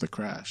 The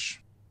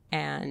Crash.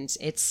 And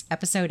it's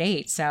episode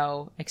 8,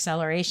 so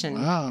acceleration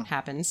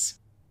happens.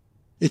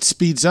 It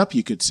speeds up,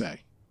 you could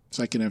say. It's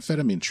like an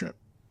amphetamine trip.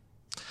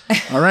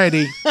 All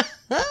righty,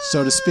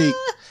 so to speak.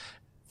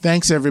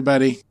 Thanks,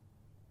 everybody.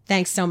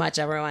 Thanks so much,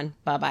 everyone.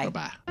 Bye-bye.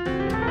 Bye-bye.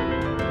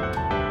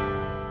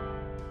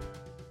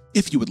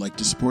 If you would like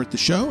to support the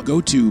show,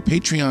 go to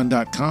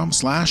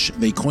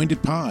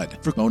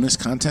patreon.com/theycoineditpod for bonus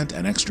content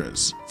and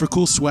extras. For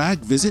cool swag,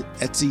 visit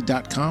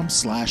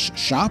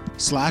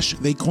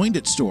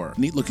etsy.com/shop/theycoineditstore.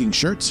 Neat looking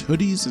shirts,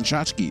 hoodies, and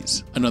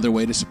tchotchkes. Another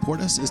way to support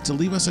us is to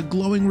leave us a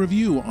glowing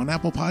review on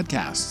Apple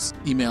Podcasts.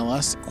 Email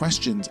us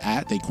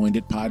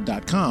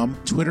questions@theycoineditpod.com,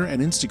 Twitter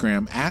and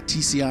Instagram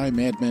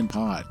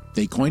 @TCIMadmenPod.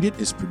 They Coined It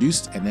is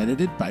produced and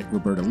edited by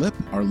Roberta Lipp.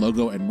 Our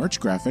logo and merch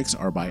graphics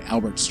are by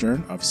Albert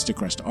Stern of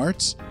Stickrest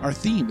Arts. Our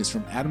theme is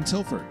from Adam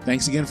Tilford.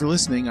 Thanks again for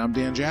listening. I'm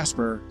Dan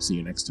Jasper. See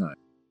you next time.